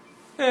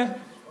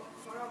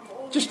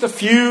 Just a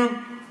few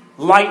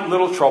light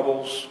little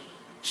troubles.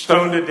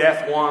 Stoned to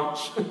death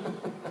once.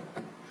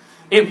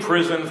 In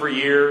prison for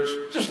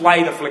years. Just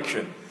light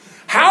affliction.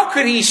 How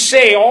could he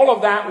say all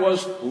of that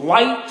was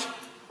light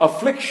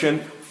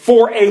affliction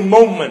for a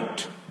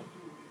moment?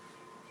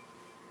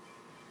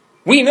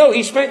 We know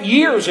he spent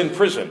years in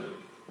prison.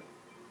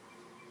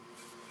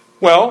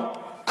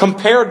 Well,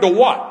 compared to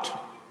what?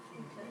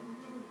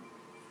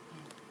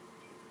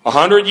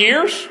 100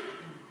 years?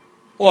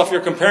 Well, if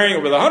you're comparing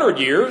it with 100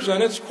 years,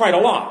 then it's quite a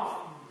lot.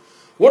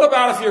 What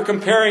about if you're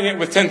comparing it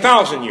with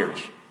 10,000 years?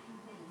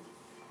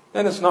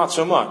 Then it's not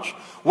so much.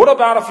 What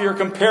about if you're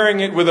comparing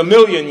it with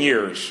 1,000,000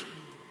 years?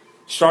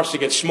 It starts to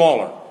get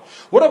smaller.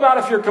 What about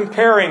if you're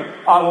comparing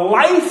a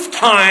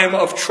lifetime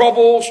of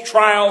troubles,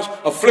 trials,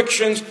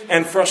 afflictions,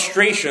 and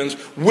frustrations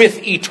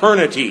with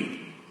eternity?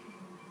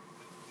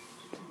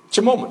 It's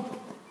a moment.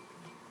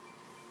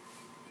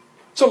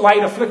 It's a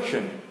light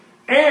affliction.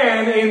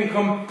 And in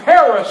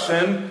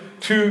comparison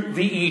to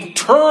the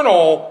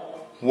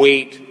eternal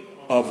weight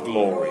of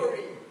glory.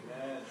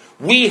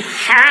 We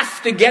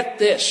have to get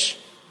this.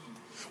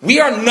 We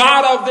are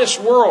not of this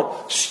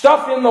world.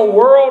 Stuff in the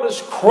world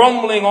is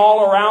crumbling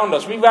all around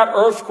us. We've got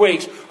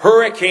earthquakes,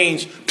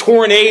 hurricanes,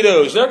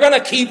 tornadoes. They're going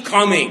to keep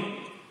coming.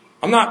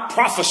 I'm not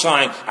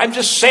prophesying. I'm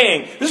just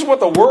saying this is what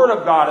the Word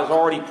of God has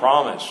already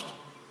promised.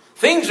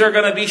 Things are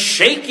going to be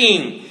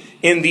shaking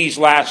in these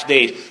last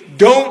days.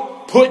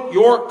 Don't put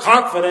your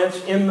confidence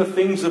in the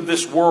things of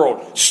this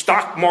world.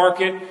 Stock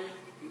market,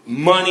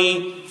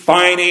 money,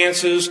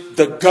 finances,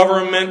 the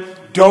government.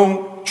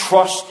 Don't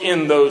trust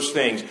in those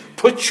things.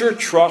 Put your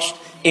trust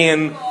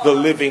in the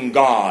living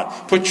God.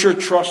 Put your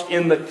trust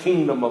in the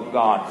kingdom of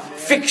God.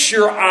 Fix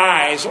your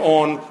eyes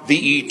on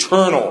the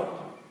eternal.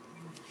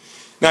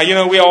 Now, you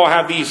know, we all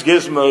have these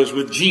gizmos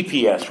with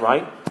GPS,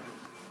 right?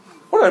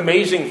 What an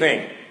amazing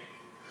thing.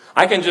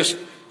 I can just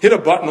hit a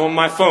button on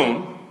my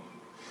phone,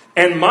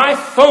 and my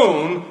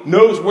phone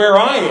knows where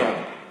I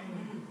am.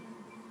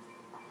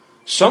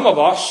 Some of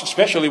us,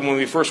 especially when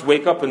we first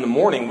wake up in the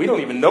morning, we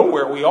don't even know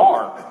where we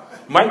are.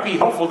 Might be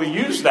helpful to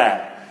use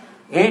that.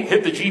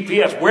 Hit the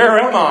GPS. Where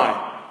am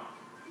I?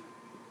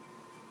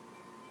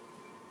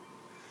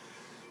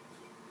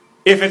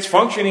 If it's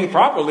functioning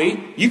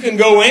properly, you can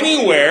go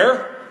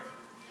anywhere,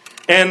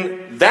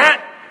 and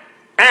that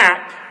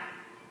app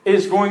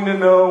is going to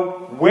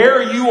know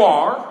where you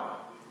are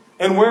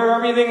and where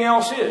everything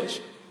else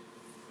is.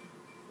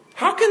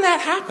 How can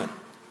that happen?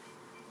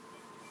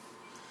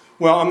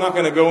 Well, I'm not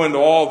going to go into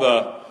all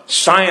the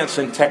science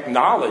and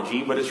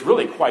technology, but it's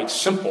really quite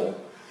simple.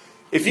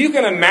 If you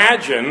can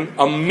imagine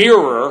a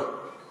mirror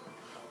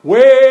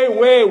way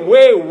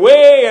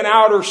in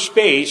outer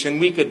space,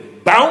 and we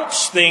could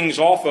bounce things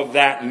off of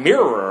that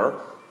mirror,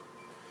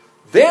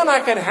 then I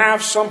could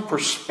have some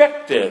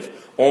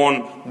perspective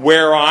on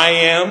where I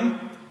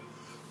am,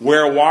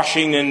 where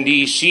Washington,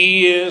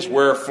 D.C. is,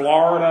 where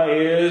Florida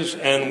is,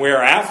 and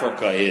where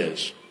Africa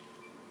is.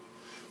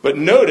 But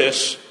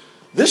notice,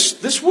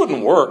 this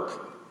wouldn't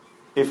work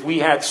if we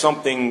had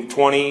something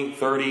 20,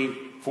 30,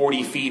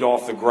 40 feet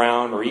off the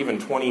ground, or even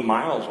 20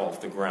 miles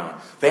off the ground.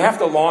 They have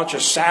to launch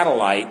a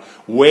satellite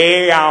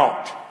way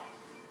out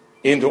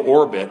into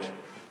orbit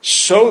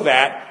so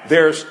that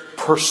there's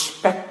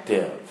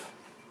perspective.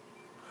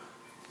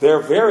 They're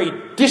very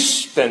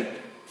distant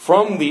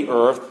from the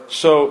Earth,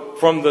 so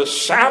from the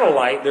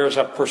satellite there's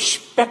a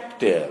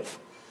perspective.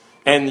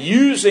 And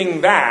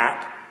using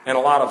that, and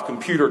a lot of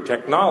computer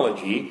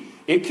technology,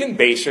 it can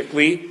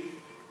basically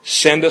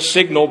send a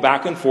signal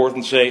back and forth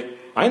and say,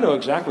 I know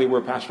exactly where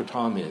Pastor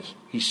Tom is.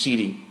 He's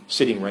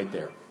sitting right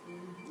there.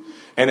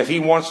 And if he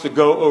wants to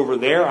go over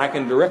there, I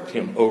can direct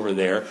him over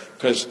there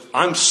because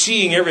I'm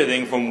seeing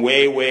everything from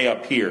way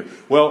up here.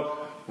 Well,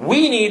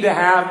 we need to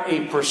have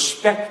a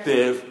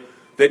perspective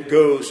that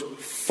goes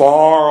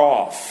far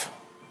off,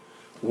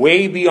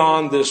 way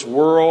beyond this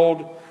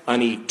world,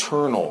 an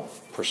eternal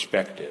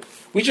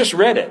perspective. We just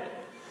read it.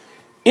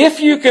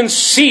 If you can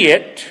see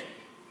it,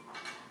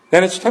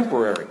 then it's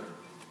temporary.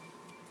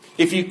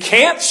 If you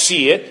can't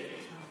see it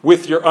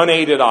with your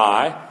unaided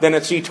eye, then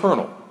it's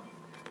eternal.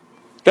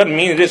 Doesn't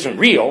mean it isn't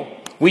real.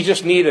 We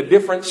just need a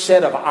different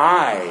set of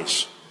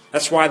eyes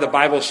That's why the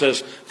Bible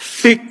says,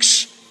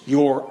 fix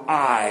your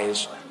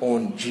eyes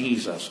on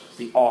Jesus,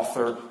 the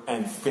author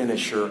and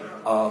finisher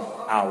of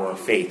our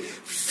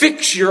faith.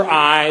 Fix your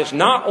eyes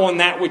not on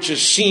that which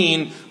is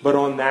seen, but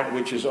on that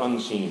which is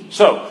unseen.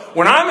 So,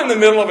 when I'm in the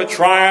middle of a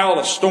trial,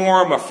 a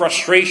storm, a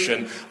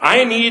frustration,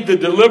 I need to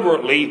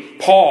deliberately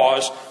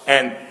pause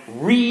and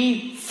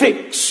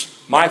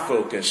refix my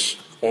focus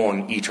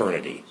on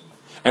eternity.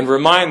 And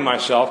remind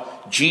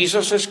myself,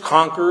 Jesus has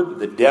conquered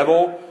the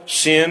devil,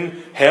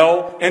 sin,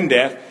 hell, and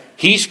death.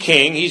 He's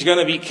king. He's going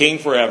to be king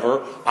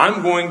forever.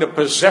 I'm going to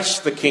possess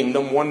the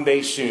kingdom one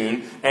day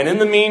soon. And in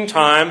the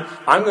meantime,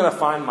 I'm going to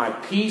find my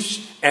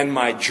peace and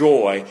my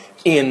joy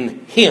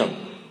in Him.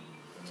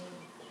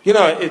 You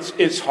know,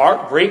 it's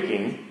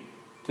heartbreaking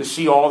to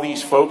see all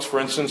these folks,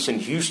 for instance, in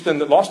Houston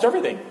that lost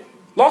everything.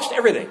 Lost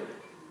everything.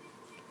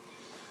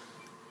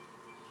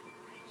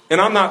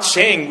 And I'm not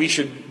saying we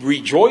should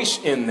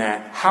rejoice in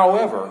that.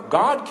 However,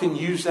 God can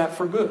use that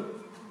for good.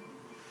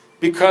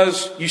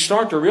 Because you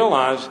start to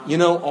realize,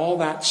 all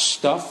that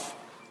stuff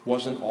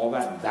wasn't all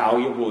that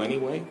valuable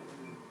anyway.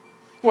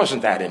 It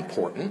wasn't that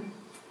important.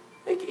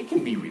 It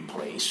can be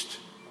replaced.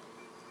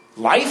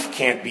 Life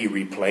can't be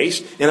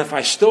replaced. And if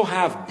I still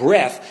have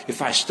breath,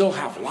 if I still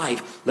have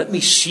life, let me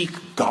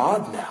seek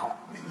God now.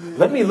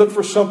 Let me look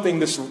for something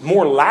that's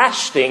more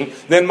lasting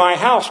than my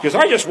house. Because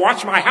I just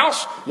watched my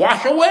house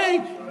wash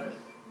away.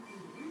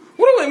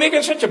 What are they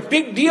making such a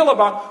big deal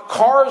about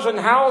cars and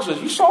houses?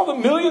 You saw the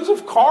millions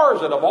of cars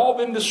that have all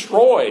been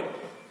destroyed.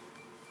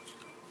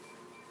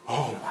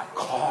 Oh my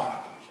God.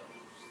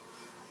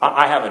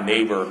 I have a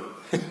neighbor.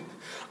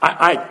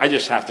 I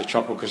just have to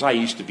chuckle because I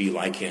used to be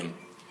like him.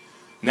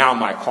 Now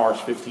my car's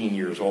 15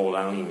 years old.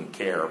 I don't even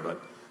care.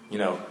 But,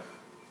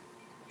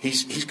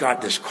 he's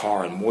got this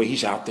car and boy,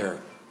 he's out there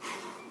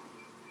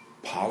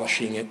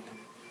polishing it,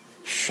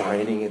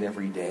 shining it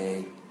every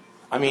day.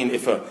 I mean,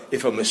 if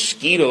a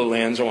mosquito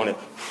lands on it,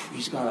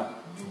 he's got to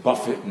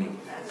buff it and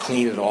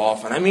clean it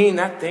off. And I mean,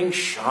 that thing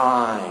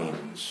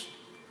shines.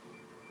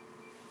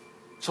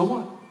 So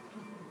what?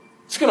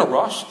 It's going to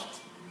rust.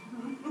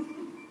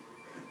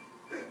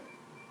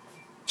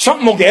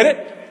 Something will get it.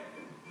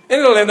 And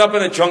it'll end up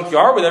in a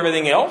junkyard with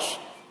everything else.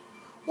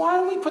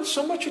 Why do we put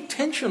so much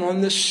attention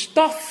on this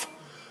stuff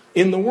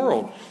in the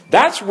world?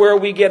 That's where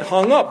we get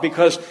hung up.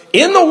 Because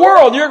in the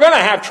world, you're going to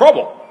have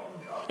trouble.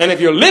 And if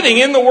you're living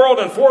in the world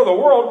and for the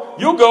world,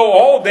 you'll go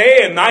all day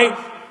and night,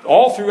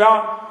 all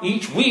throughout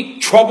each week,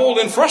 troubled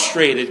and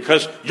frustrated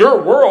because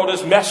your world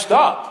is messed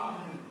up.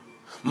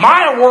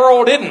 My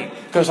world isn't,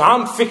 because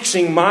I'm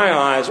fixing my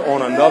eyes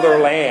on another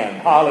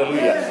land.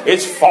 Hallelujah.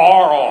 It's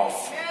far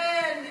off.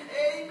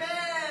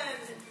 Amen.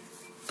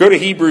 Go to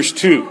Hebrews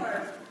 2.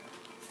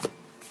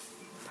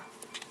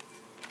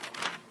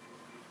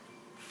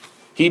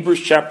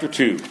 Hebrews chapter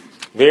 2.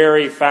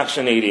 Very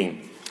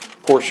fascinating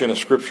portion of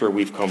Scripture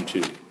we've come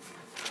to.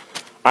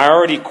 I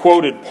already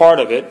quoted part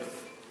of it.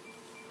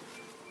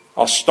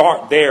 I'll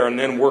start there and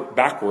then work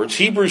backwards.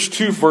 Hebrews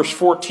 2 verse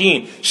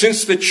 14.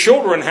 Since the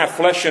children have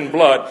flesh and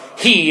blood,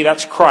 He,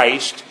 that's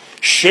Christ,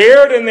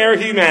 shared in their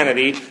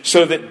humanity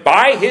so that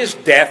by His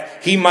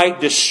death He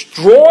might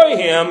destroy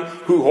him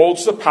who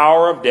holds the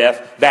power of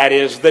death, that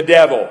is the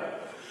devil,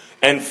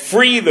 and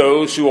free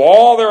those who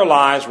all their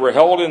lives were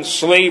held in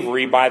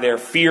slavery by their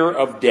fear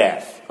of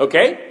death.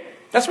 Okay?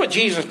 That's what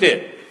Jesus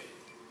did.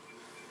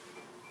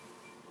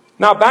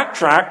 Now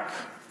backtrack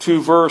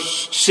to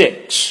verse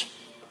 6.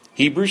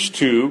 Hebrews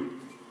 2.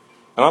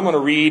 And I'm going to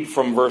read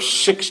from verse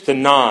 6 to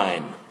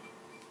 9.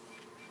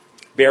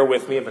 Bear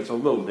with me if it's a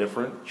little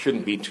different.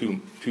 Shouldn't be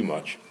too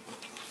much.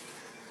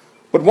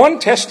 But one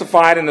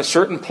testified in a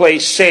certain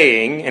place,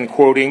 saying, and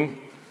quoting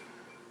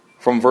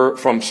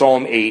from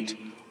Psalm 8,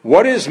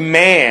 "What is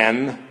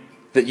man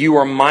that you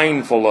are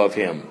mindful of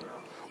him,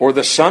 or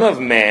the Son of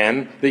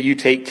Man that you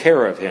take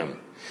care of him?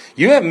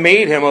 You have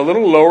made him a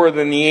little lower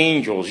than the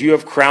angels. You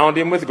have crowned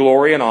him with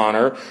glory and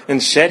honor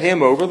and set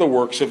him over the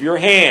works of your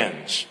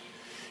hands.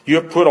 You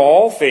have put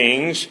all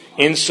things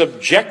in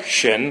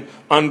subjection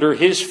under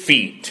his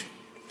feet.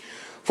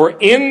 For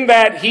in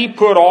that he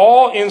put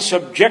all in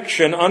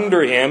subjection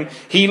under him,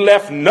 he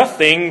left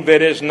nothing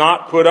that is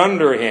not put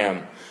under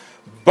him.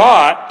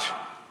 But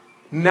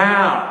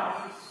now..."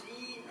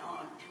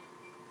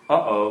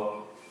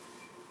 Uh-oh.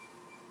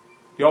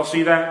 Y'all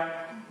see that?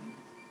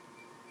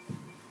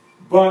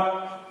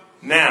 But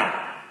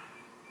now.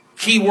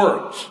 Key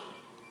words.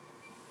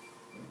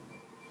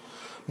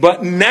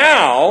 But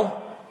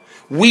now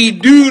we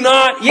do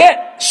not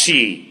yet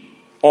see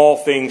all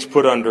things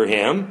put under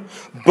him,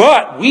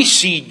 but we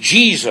see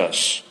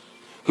Jesus,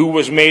 who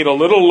was made a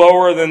little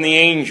lower than the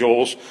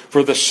angels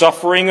for the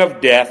suffering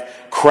of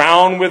death,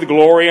 crowned with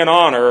glory and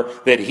honor,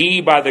 that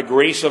he, by the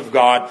grace of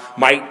God,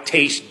 might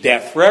taste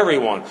death for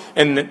everyone.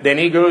 And then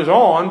he goes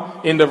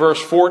on into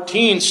verse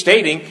 14,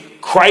 stating,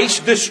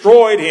 Christ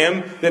destroyed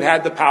him that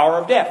had the power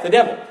of death, the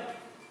devil.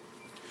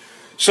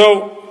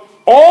 So,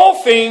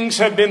 all things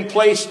have been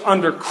placed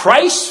under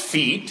Christ's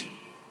feet,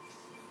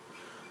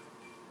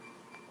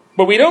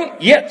 but we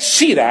don't yet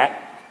see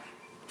that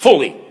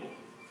fully.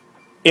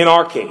 in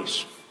our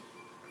case,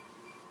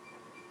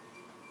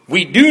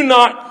 we do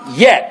not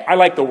yet, I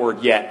like the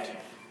word yet.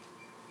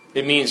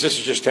 It means this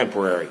is just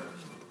temporary.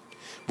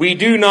 We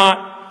do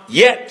not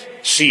yet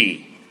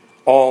see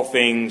all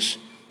things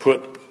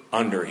put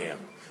under him.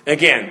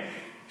 Again,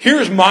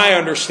 here's my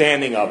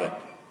understanding of it.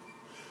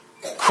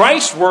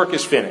 Christ's work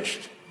is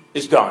finished.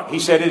 It's done. He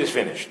said it is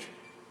finished.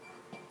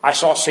 I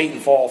saw Satan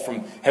fall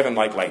from heaven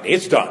like lightning.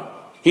 It's done.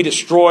 He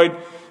destroyed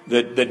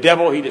the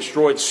devil. He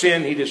destroyed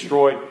sin. He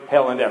destroyed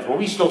hell and death. Well,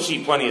 we still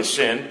see plenty of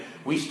sin.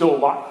 We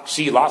still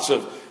see lots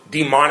of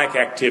demonic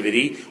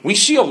activity. We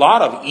see a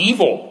lot of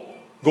evil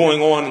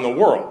going on in the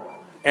world.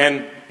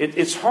 And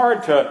it's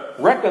hard to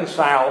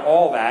reconcile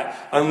all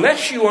that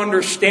unless you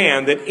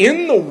understand that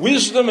in the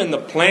wisdom and the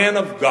plan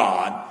of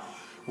God,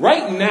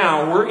 right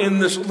now we're in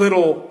this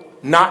little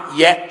not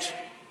yet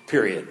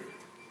period.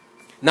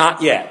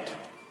 Not yet.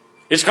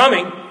 It's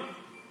coming.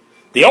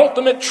 The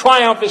ultimate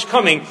triumph is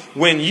coming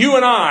when you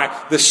and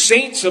I, the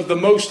saints of the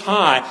Most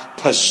High,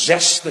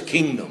 possess the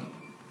kingdom.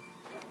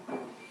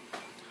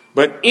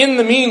 But in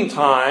the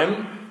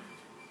meantime,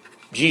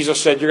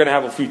 Jesus said you're going to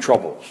have a few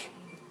troubles.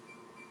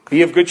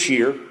 Be of good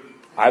cheer.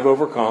 I've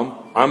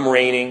overcome. I'm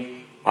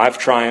reigning. I've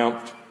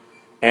triumphed.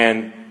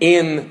 And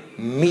in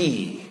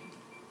me,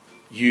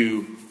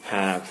 you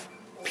have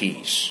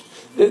peace.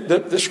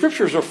 The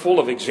scriptures are full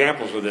of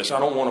examples of this. I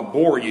don't want to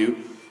bore you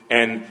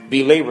and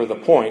belabor the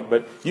point,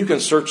 but you can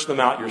search them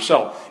out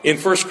yourself. In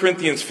 1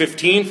 Corinthians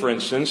 15, for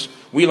instance,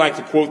 we like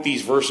to quote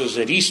these verses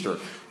at Easter.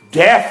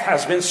 Death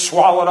has been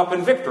swallowed up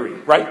in victory,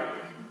 right?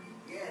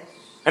 Yes.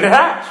 And it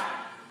has.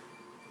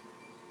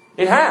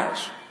 It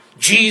has.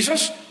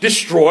 Jesus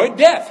destroyed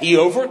death. He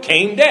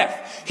overcame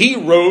death. He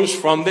rose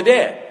from the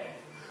dead.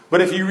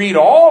 But if you read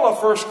all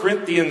of 1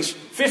 Corinthians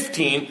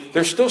 15,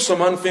 there's still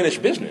some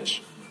unfinished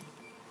business.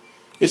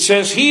 It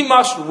says he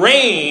must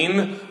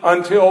reign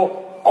until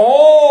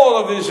all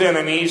of his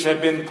enemies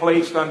have been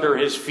placed under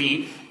his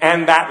feet,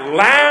 and that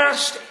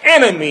last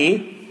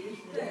enemy,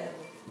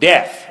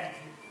 death,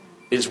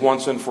 is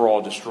once and for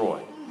all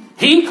destroyed.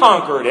 He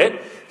conquered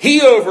it.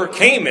 He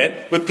overcame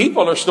it, but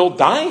people are still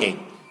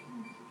dying.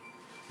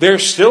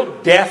 There's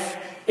still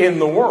death in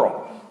the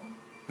world.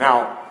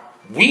 Now,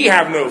 we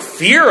have no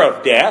fear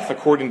of death,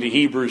 according to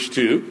Hebrews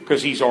 2,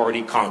 because he's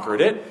already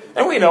conquered it.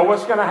 And we know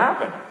what's going to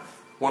happen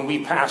when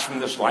we pass from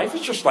this life.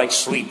 It's just like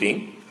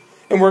sleeping.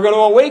 And we're going to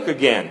awake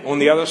again on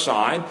the other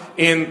side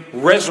in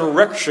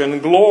resurrection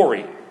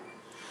glory.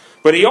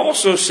 But he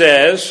also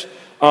says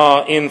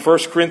in 1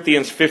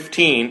 Corinthians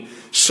 15,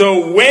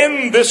 so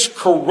when this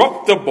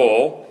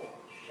corruptible,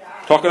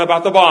 talking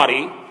about the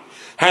body,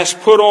 has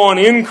put on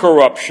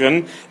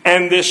incorruption,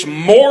 and this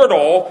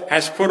mortal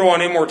has put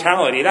on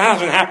immortality. That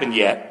hasn't happened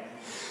yet.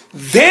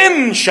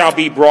 Then shall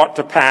be brought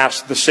to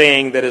pass the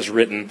saying that is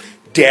written,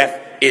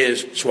 death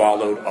is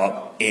swallowed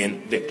up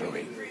in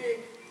victory.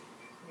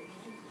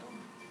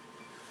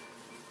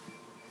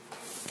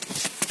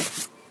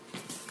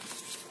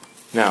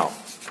 Now,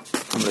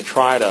 I'm going to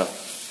try to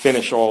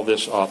finish all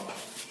this up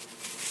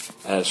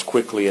as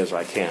quickly as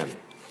I can.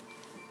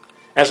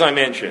 As I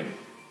mentioned,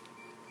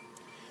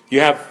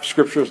 you have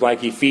scriptures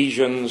like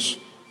Ephesians,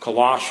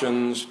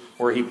 Colossians,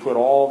 where he put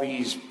all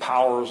these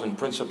powers and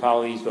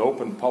principalities to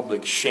open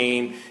public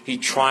shame. He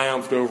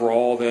triumphed over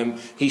all of them.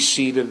 He's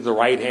seated at the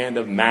right hand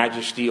of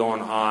majesty on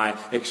high,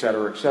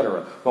 etc.,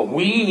 etc. But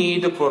we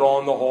need to put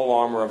on the whole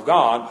armor of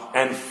God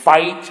and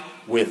fight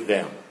with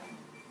them.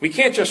 We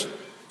can't just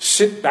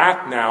sit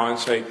back now and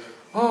say,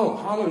 oh,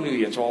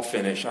 hallelujah, it's all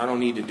finished. I don't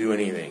need to do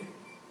anything.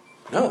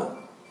 No,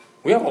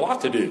 we have a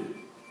lot to do.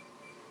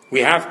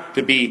 We have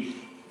to be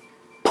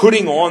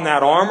putting on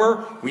that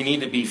armor. We need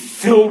to be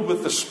filled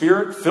with the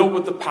Spirit, filled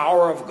with the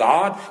power of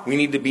God. We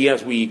need to be,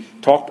 as we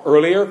talked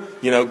earlier,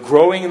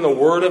 growing in the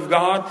Word of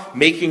God,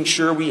 making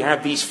sure we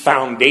have these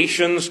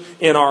foundations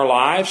in our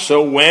lives.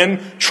 So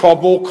when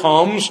trouble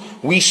comes,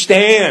 we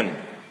stand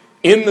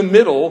in the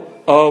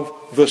middle of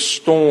the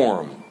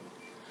storm.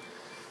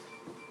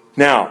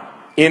 Now,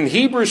 in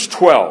Hebrews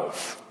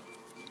 12,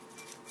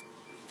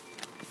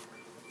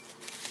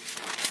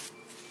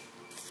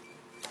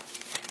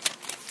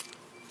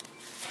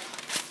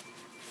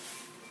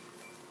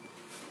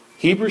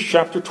 Hebrews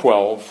chapter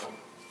 12,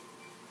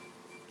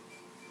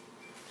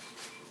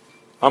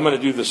 I'm going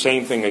to do the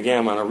same thing again.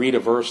 I'm going to read a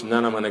verse and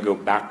then I'm going to go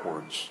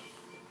backwards.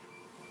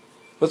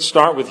 Let's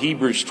start with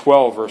Hebrews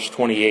 12, verse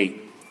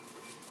 28.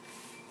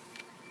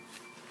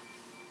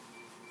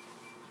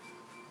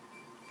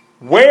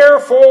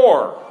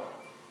 Wherefore,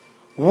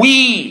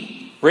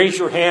 we, raise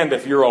your hand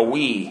if you're a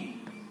we.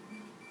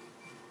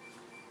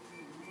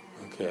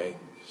 Okay,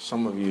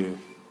 some of you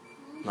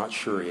not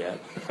sure yet.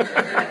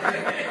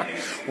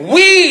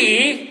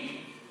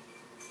 We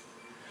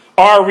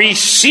are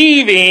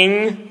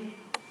receiving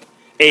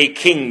a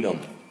kingdom.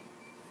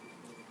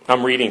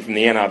 I'm reading from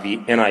the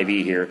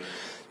NIV here.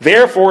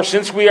 Therefore,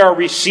 since we are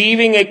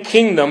receiving a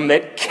kingdom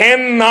that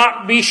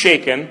cannot be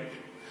shaken,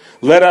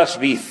 let us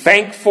be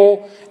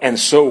thankful and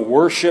so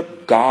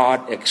worship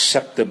God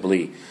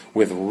acceptably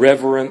with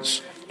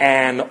reverence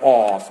and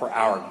awe, for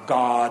our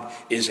God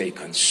is a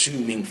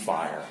consuming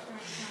fire.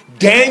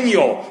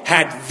 Daniel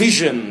had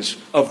visions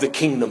of the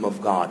kingdom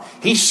of God.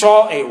 He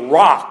saw a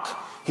rock.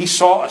 He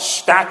saw a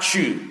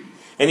statue.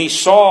 And he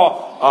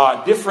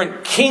saw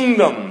different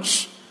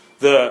kingdoms.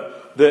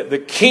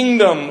 The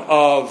kingdom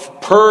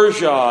of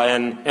Persia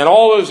and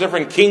all those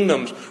different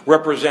kingdoms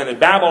represented.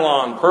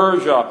 Babylon,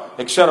 Persia,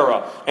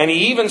 etc. And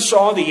he even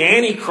saw the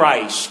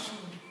Antichrist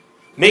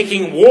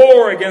making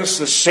war against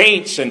the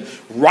saints and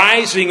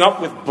rising up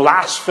with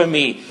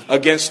blasphemy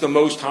against the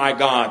Most High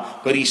God.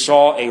 But he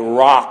saw a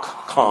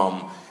rock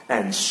come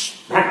and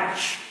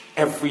smash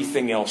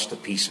everything else to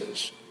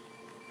pieces.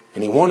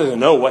 And he wanted to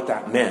know what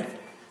that meant.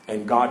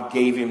 And God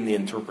gave him the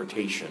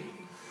interpretation.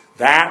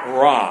 That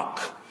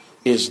rock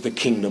is the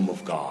kingdom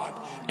of God.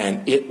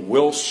 And it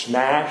will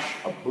smash,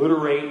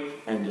 obliterate,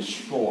 and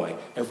destroy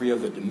every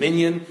other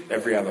dominion,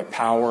 every other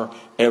power,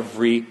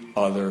 every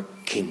other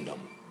kingdom.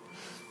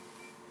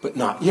 But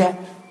not yet.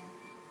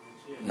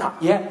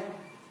 Not yet.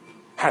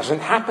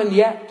 Hasn't happened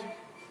yet.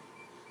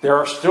 There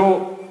are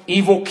still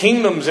evil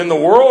kingdoms in the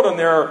world, and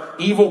there are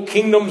evil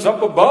kingdoms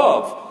up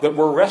above that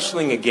we're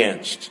wrestling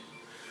against.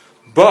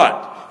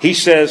 But he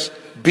says,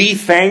 be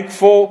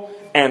thankful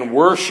and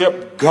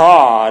worship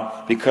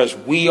God because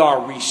we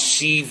are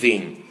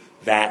receiving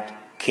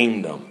that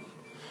kingdom.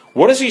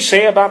 What does he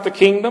say about the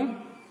kingdom?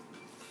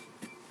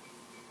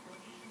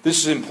 This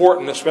is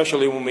important,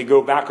 especially when we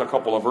go back a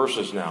couple of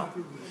verses now.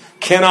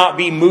 Cannot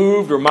be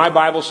moved, or my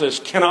Bible says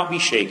cannot be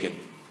shaken.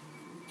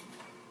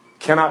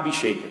 Cannot be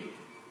shaken.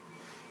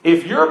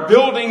 If you're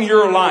building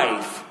your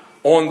life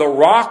on the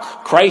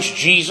rock, Christ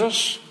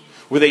Jesus,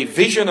 with a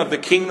vision of the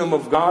kingdom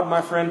of God,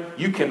 my friend,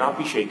 you cannot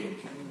be shaken.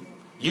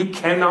 You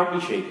cannot be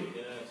shaken.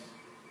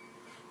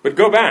 But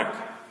go back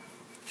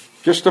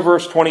just to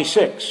verse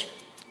 26.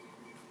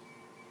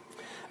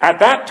 At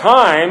that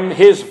time,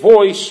 his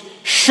voice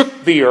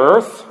shook the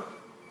earth,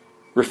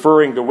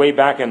 referring to way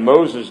back in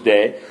Moses'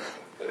 day.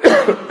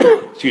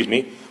 Excuse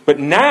me. But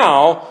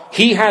now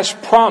he has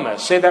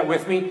promised. Say that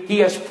with me. He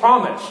has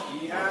promised.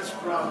 He has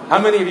promised. How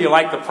many of you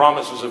like the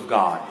promises of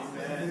God?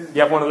 Amen.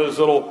 You have one of those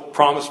little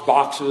promise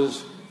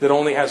boxes that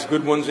only has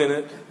good ones in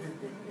it.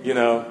 You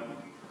know,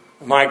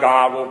 my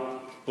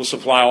God will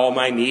supply all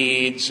my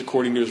needs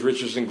according to his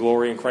riches and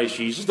glory in Christ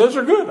Jesus. Those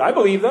are good. I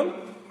believe them.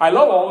 I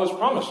love all those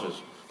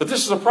promises. But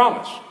this is a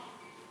promise.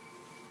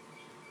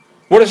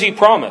 What has he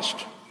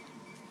promised?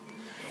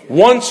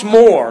 Once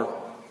more,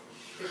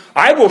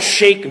 I will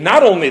shake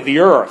not only the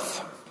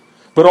earth,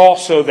 but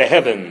also the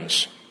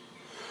heavens.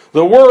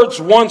 The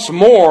words once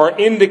more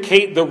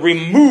indicate the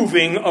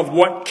removing of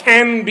what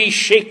can be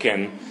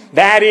shaken,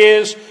 that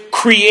is,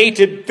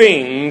 created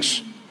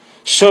things,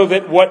 so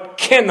that what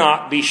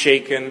cannot be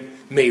shaken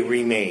may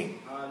remain.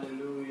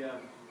 Hallelujah.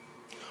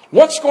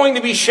 What's going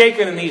to be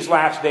shaken in these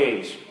last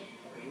days?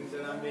 Things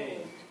that are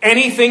made.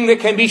 Anything that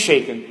can be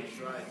shaken.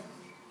 That's right.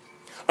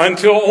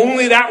 Until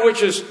only that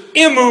which is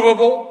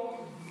immovable,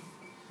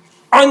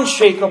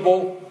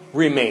 unshakable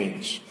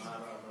remains.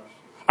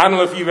 I don't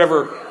know if you've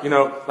ever,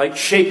 like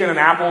shaken an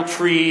apple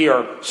tree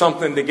or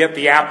something to get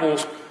the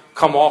apples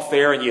come off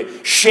there, and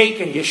you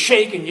shake and you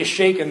shake and you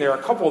shake, and there are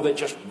a couple that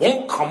just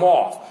won't come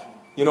off.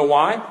 You know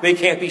why? They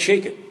can't be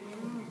shaken.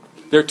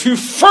 They're too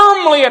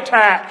firmly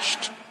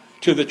attached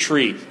to the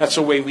tree. That's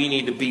the way we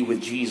need to be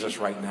with Jesus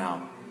right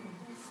now.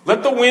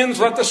 Let the winds,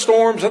 let the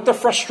storms, let the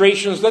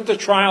frustrations, let the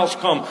trials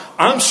come.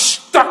 I'm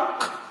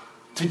stuck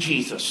to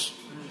Jesus.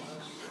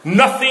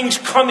 Nothing's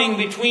coming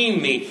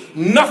between me.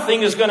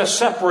 Nothing is going to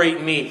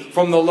separate me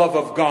from the love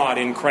of God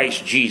in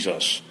Christ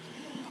Jesus.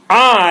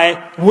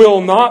 I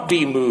will not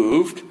be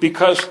moved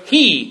because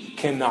he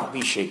cannot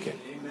be shaken.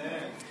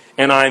 Amen.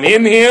 And I'm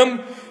in him,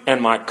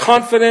 and my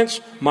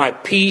confidence, my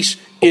peace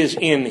is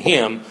in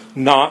him,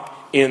 not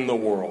in the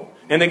world.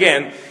 And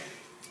again,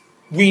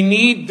 we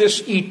need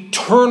this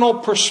eternal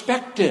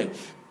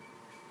perspective.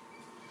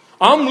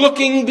 I'm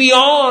looking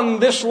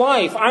beyond this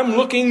life. I'm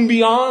looking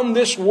beyond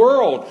this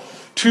world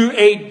to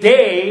a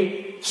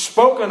day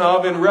spoken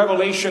of in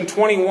Revelation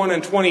 21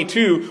 and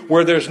 22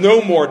 where there's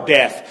no more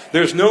death,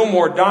 there's no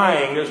more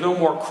dying, there's no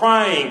more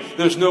crying,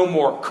 there's no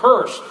more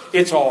curse.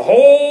 It's a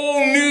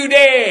whole new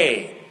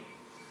day.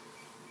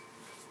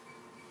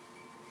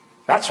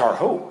 That's our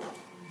hope.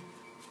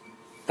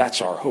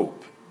 That's our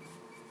hope.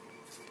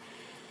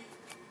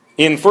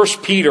 In 1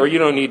 Peter, you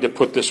don't need to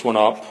put this one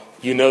up.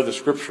 You know the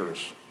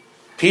scriptures.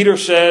 Peter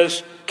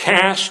says,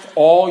 cast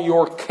all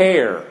your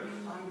care.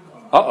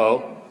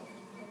 Uh-oh.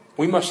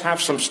 We must have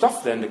some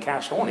stuff then to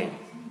cast on him.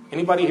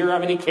 Anybody here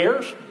have any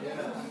cares?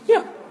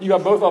 Yeah, you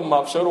got both of them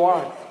up. So do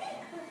I.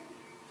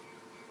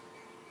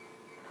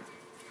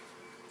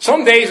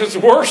 Some days it's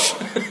worse.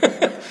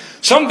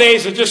 Some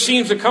days it just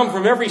seems to come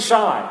from every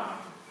side.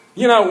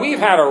 We've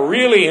had a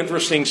really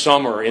interesting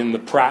summer in the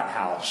Pratt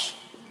house.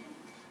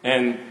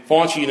 And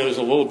Fauci knows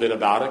a little bit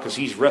about it because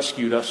he's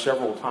rescued us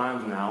several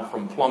times now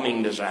from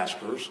plumbing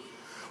disasters.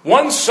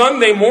 One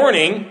Sunday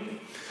morning,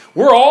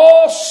 we're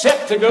all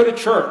set to go to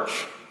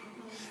church.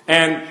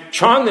 And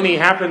Chandani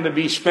happened to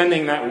be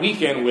spending that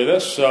weekend with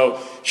us, so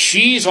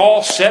she's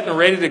all set and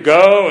ready to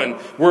go. And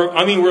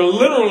we're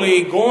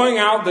literally going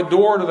out the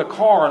door to the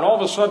car, and all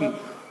of a sudden,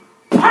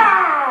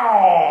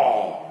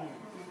 pow!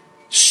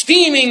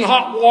 Steaming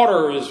hot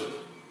water is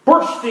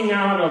bursting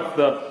out of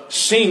the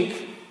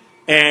sink,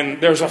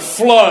 and there's a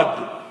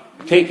flood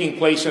taking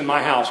place in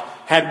my house.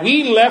 Had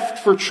we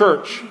left for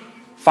church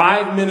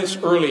 5 minutes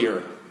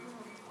earlier,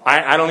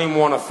 I don't even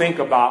want to think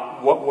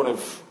about what would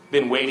have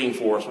been waiting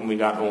for us when we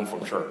got home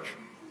from church.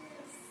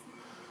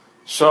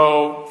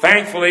 So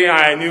thankfully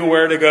I knew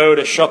where to go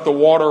to shut the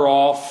water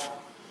off,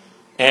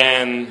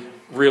 and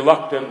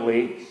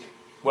reluctantly,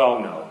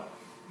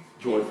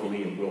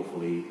 joyfully and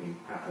willfully and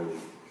happily,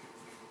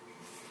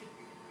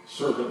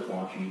 Servant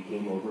Fauci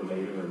came over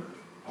later and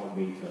helped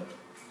me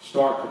to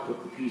start to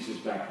put the pieces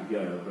back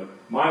together. But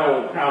my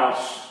old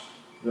house,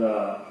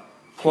 the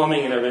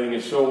plumbing and everything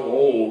is so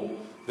old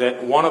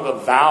that one of the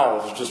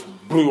valves just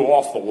blew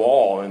off the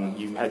wall, and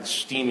you had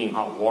steaming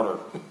hot water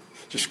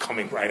just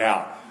coming right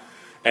out.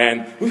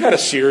 And we've had a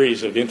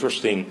series of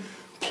interesting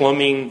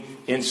plumbing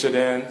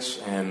incidents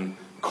and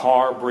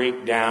car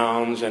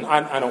breakdowns, and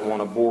I don't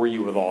want to bore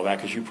you with all that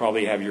because you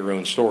probably have your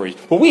own stories.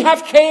 But we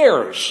have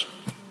cares.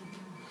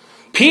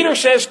 Peter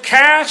says,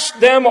 cast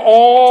them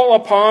all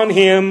upon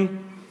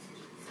him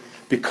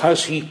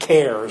because he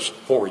cares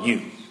for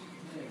you.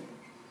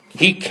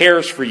 He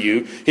cares for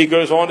you. He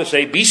goes on to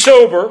say, be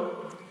sober,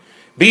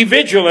 be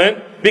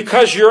vigilant,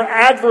 because your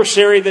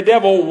adversary, the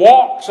devil,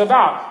 walks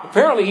about.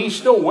 Apparently he's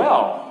still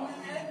well.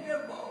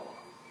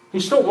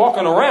 He's still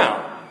walking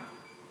around.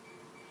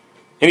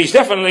 And he's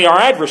definitely our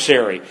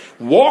adversary.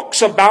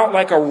 Walks about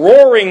like a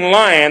roaring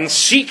lion,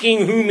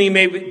 seeking whom he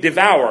may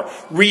devour.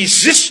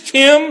 Resist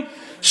him,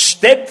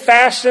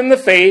 steadfast in the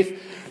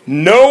faith,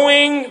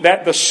 knowing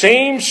that the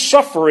same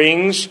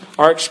sufferings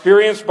are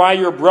experienced by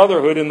your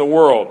brotherhood in the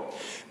world.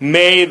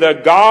 May the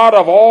God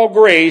of all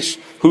grace,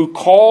 who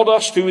called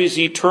us to his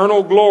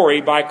eternal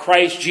glory by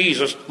Christ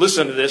Jesus,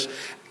 listen to this,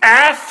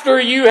 after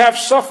you have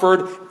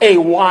suffered a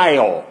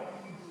while,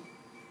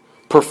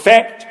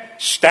 perfect,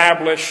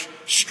 establish,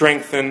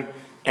 strengthen,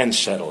 and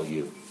settle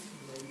you.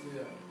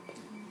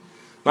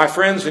 My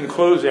friends, in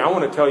closing, I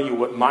want to tell you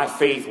what my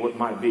faith, what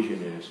my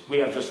vision is. We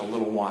have just a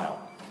little while.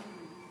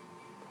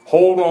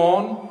 Hold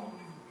on.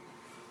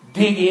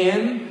 Dig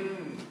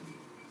in.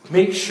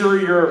 Make sure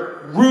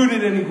you're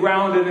rooted and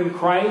grounded in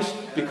Christ,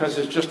 because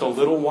it's just a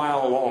little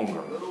while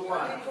longer.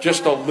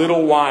 Just a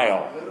little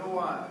while.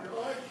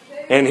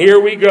 And here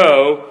we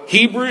go.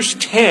 Hebrews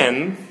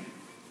 10,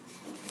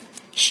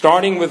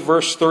 starting with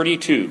verse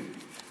 32.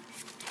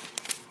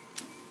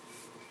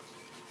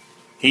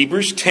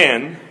 Hebrews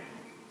 10,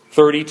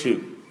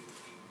 32.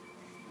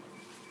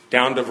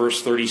 Down to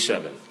verse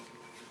 37.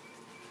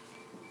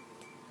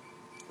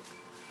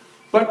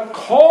 But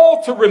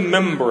call to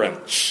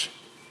remembrance,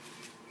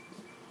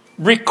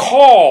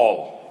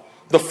 recall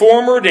the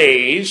former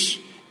days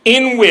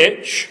in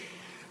which,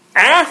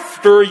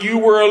 after you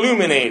were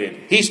illuminated.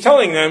 He's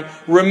telling them,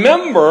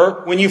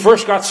 remember when you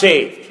first got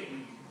saved.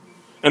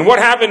 And what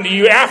happened to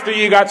you after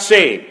you got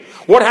saved?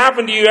 What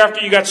happened to you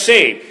after you got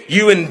saved?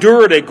 You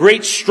endured a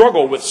great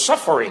struggle with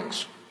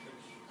sufferings.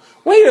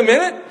 Wait a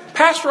minute,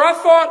 Pastor, I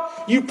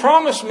thought you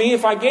promised me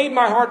if I gave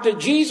my heart to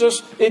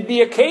Jesus, it'd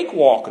be a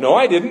cakewalk. No,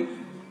 I didn't.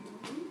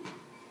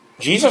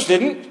 Jesus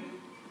didn't.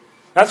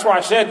 That's why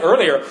I said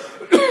earlier,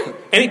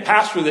 any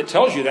pastor that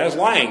tells you that is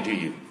lying to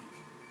you.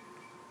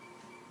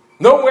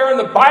 Nowhere in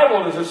the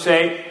Bible does it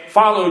say,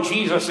 follow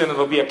Jesus and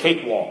it'll be a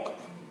cakewalk.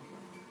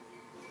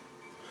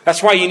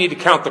 That's why you need to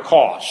count the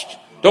cost.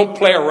 Don't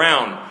play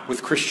around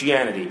with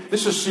Christianity.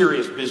 This is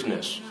serious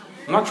business.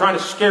 I'm not trying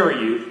to scare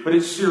you, but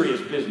it's serious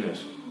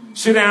business.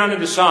 Sit down and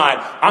decide,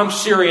 I'm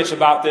serious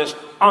about this.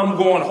 I'm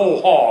going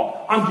whole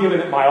hog. I'm giving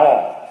it my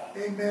all.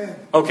 Amen.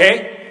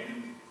 Okay?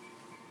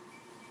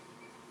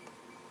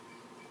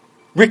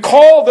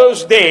 Recall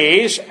those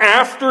days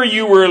after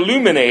you were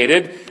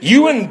illuminated.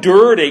 You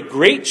endured a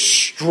great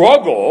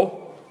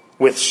struggle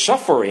with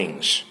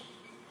sufferings.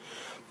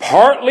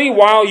 Partly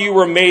while you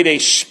were made a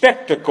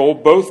spectacle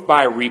both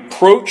by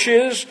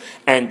reproaches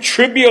and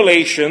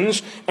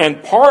tribulations,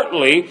 and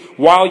partly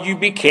while you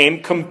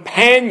became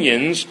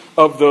companions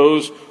of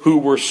those who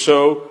were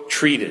so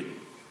treated.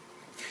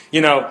 You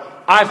know,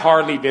 I've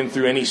hardly been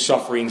through any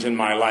sufferings in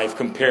my life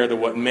compared to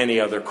what many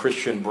other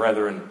Christian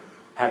brethren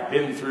have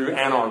been through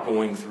and are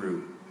going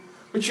through.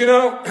 But you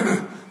know,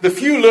 the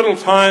few little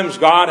times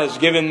God has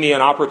given me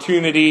an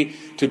opportunity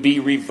to be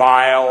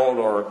reviled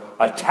or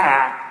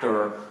attacked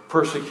or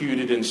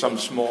persecuted in some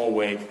small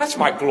way, that's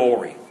my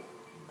glory.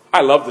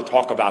 I love to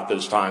talk about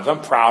those times.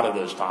 I'm proud of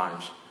those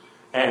times.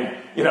 And,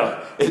 you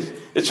know,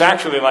 it's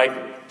actually like,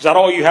 is that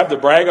all you have to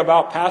brag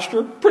about,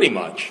 Pastor? Pretty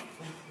much.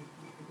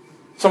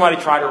 Somebody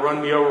tried to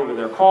run me over with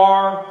their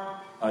car.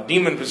 A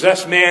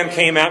demon-possessed man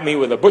came at me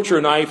with a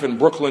butcher knife in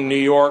Brooklyn, New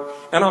York,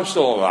 and I'm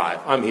still alive.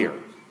 I'm here.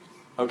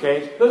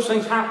 Okay? Those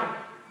things happen.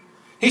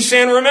 He's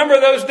saying, remember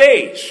those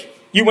days.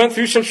 You went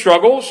through some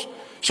struggles,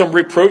 some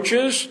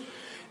reproaches,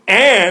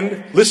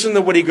 and listen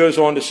to what he goes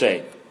on to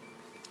say.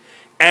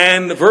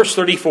 And verse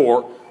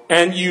 34,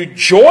 and you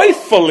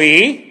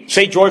joyfully,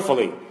 say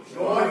joyfully.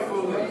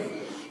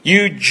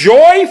 You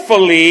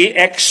joyfully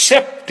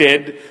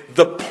accepted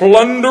the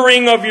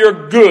plundering of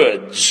your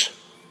goods.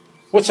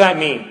 What's that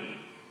mean?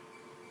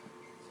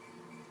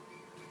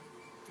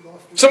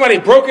 Somebody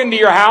broke into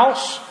your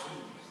house,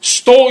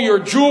 stole your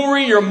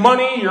jewelry, your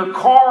money, your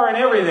car, and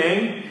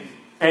everything,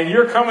 and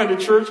you're coming to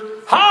church.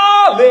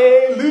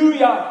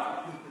 Hallelujah!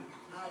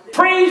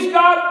 Praise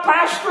God,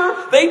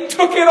 Pastor, they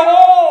took it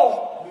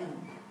all.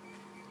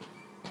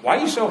 Why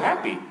are you so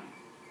happy?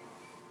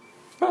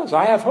 Because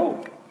I have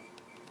hope.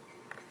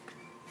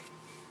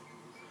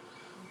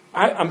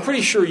 I'm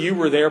pretty sure you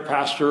were there,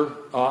 Pastor,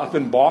 up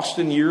in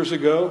Boston years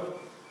ago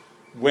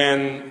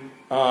when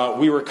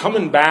we were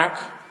coming back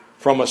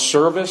from a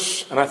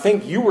service, and I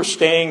think you were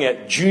staying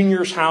at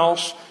Junior's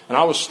house, and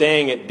I was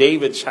staying at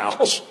David's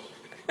house.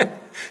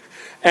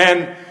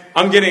 And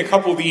I'm getting a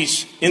couple of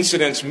these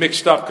incidents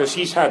mixed up because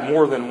he's had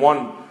more than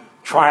one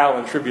trial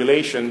and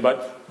tribulation.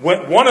 But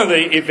one of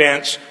the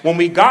events, when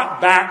we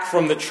got back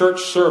from the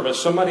church service,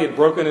 somebody had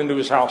broken into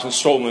his house and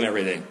stolen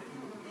everything.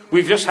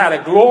 We've just had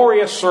a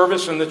glorious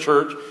service in the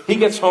church. He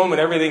gets home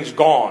and everything's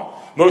gone.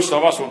 Most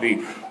of us will be,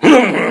 wait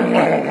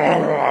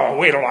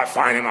till I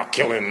find him, I'll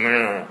kill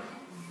him.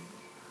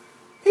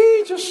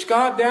 He just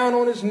got down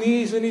on his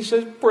knees and he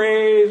says,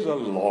 praise the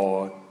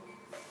Lord.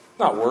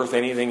 Not worth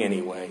anything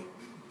anyway.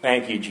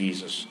 Thank you,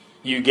 Jesus.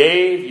 You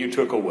gave, you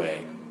took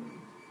away.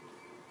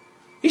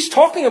 He's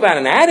talking about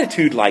an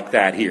attitude like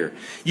that here.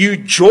 You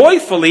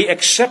joyfully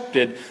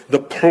accepted the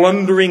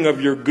plundering of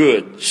your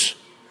goods,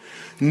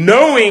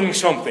 knowing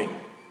something.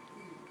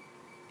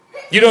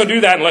 You don't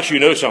do that unless you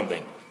know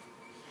something.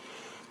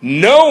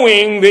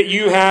 Knowing that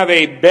you have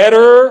a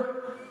better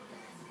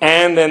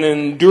and an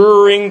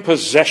enduring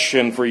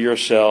possession for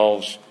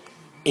yourselves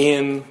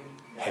in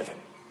heaven.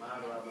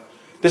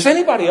 Does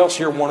anybody else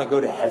here want to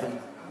go to heaven?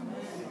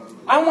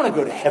 I want to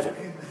go to heaven.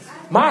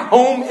 My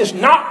home is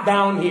not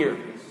down here.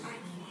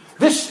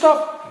 This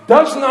stuff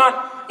does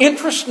not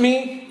interest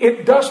me.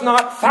 It does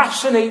not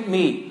fascinate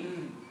me.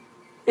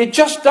 It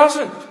just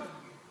doesn't.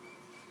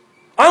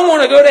 I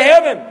want to go to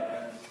heaven.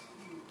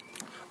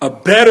 A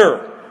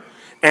better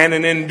and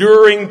an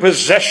enduring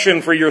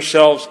possession for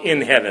yourselves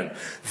in heaven.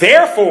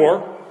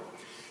 Therefore,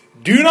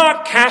 do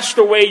not cast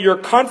away your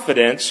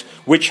confidence,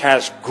 which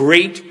has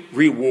great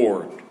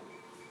reward.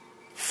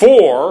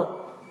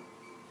 For,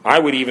 I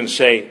would even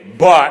say,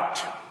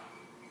 but,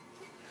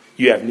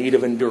 you have need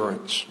of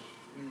endurance.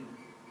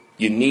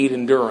 You need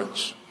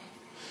endurance.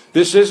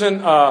 This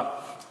isn't a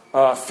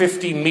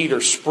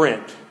 50-meter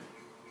sprint.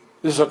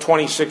 This is a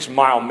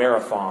 26-mile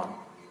marathon.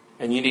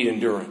 And you need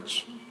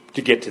endurance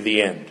to get to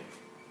the end.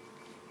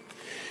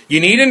 You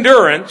need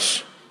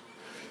endurance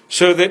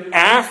so that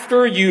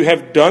after you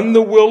have done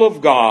the will of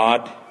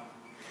God,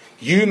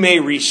 you may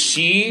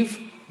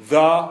receive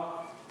the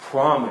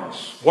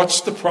promise. What's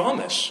the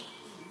promise?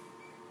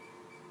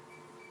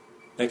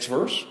 Next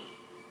verse.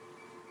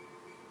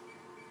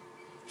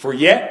 For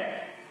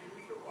yet,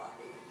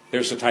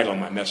 there's the title of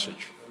my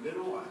message.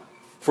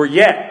 For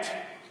yet,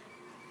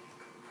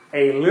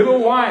 a little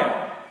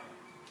while,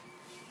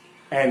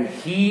 and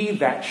he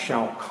that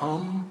shall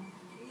come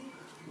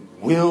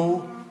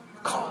will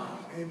come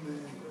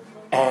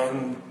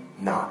and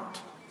not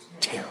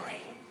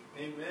tarry.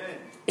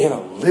 In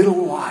a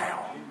little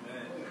while.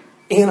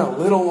 In a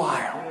little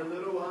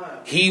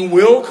while. He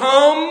will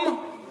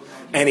come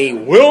and he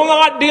will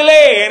not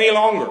delay any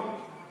longer.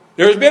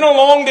 There's been a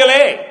long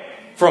delay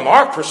from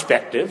our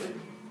perspective.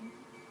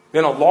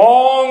 Been a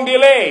long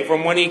delay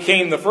from when he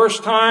came the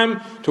first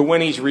time to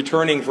when he's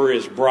returning for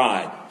his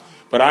bride.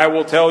 But I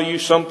will tell you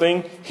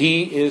something.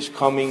 He is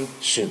coming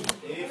soon.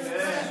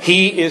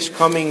 He is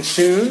coming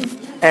soon.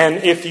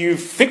 And if you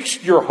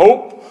fixed your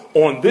hope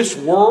on this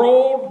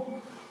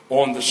world,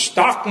 on the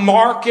stock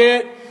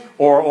market,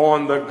 or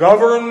on the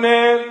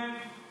government,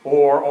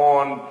 or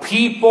on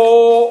people,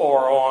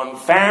 or on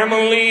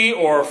family,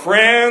 or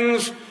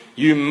friends,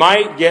 you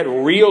might get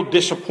real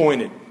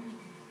disappointed.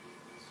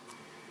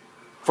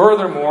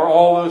 Furthermore,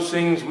 all those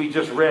things we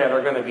just read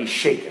are going to be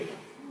shaken.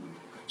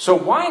 So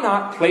why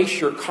not place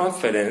your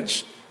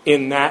confidence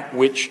in that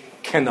which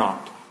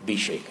cannot be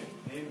shaken?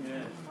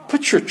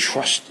 Put your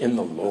trust in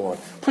the Lord.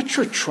 Put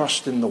your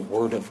trust in the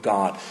Word of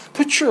God.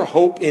 Put your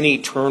hope in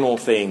eternal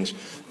things.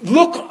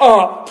 Look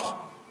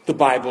up, the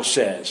Bible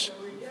says.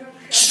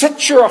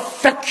 Set your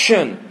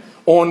affection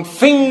on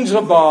things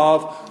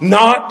above,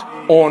 not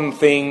on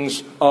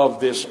things of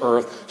this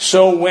earth.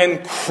 So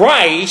when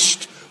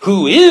Christ,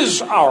 who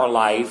is our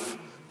life,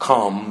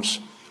 comes,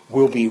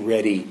 we'll be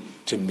ready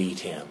to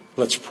meet him.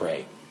 Let's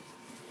pray.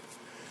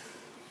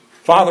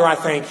 Father, I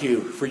thank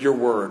you for your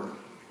word.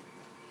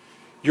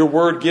 Your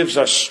word gives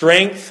us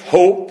strength,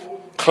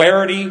 hope,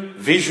 clarity,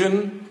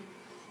 vision,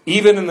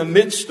 even in the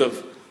midst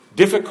of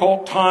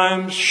difficult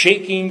times,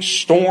 shaking,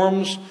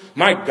 storms.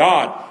 My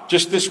God,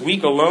 just this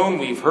week alone,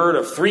 we've heard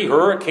of 3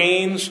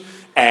 hurricanes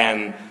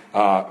and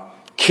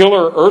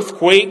killer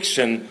earthquakes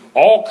and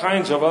all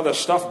kinds of other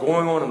stuff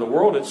going on in the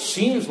world. It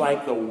seems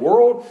like the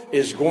world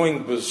is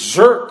going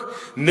berserk.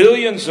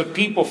 Millions of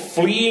people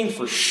fleeing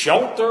for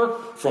shelter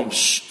from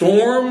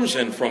storms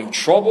and from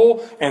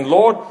trouble. And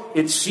Lord,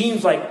 it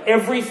seems like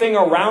everything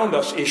around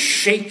us is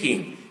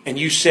shaking. And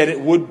you said it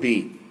would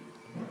be.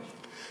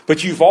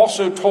 But you've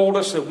also told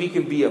us that we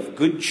can be of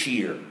good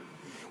cheer.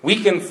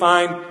 We can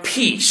find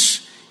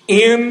peace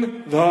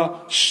in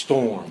the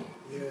storm.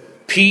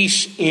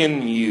 Peace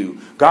in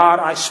you. God,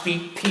 I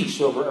speak peace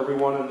over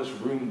everyone in this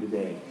room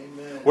today.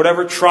 Amen.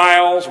 Whatever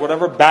trials,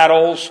 whatever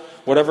battles,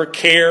 whatever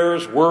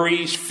cares,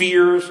 worries,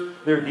 fears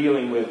they're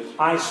dealing with,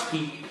 I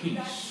speak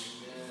peace.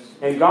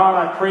 And God,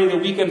 I pray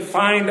that we can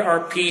find our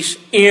peace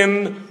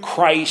in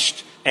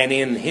Christ and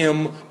in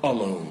Him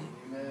alone.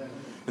 Amen.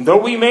 And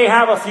though we may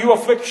have a few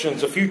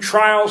afflictions, a few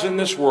trials in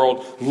this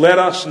world, let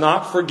us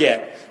not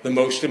forget the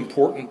most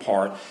important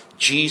part.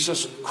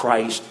 Jesus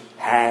Christ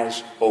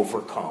has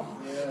overcome.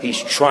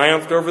 He's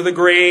triumphed over the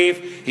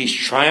grave. He's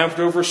triumphed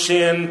over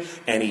sin.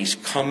 And He's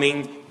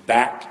coming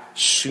back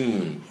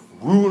soon,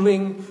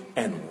 ruling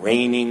and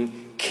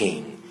reigning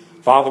King.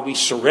 Father, we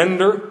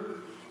surrender.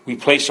 We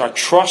place our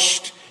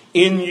trust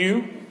in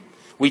you.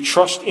 We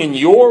trust in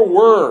your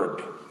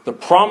word, the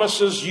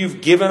promises you've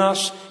given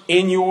us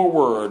in your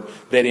word,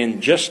 that in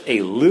just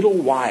a little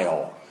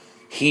while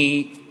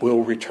He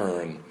will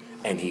return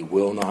and He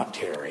will not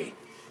tarry.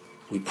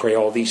 We pray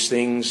all these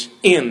things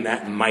in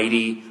that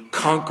mighty,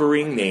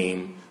 conquering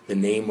name, the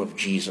name of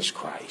Jesus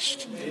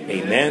Christ.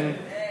 Amen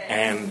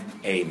and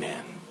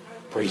amen.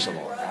 Praise the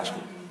Lord.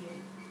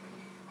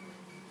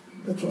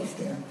 Let's all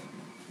stand.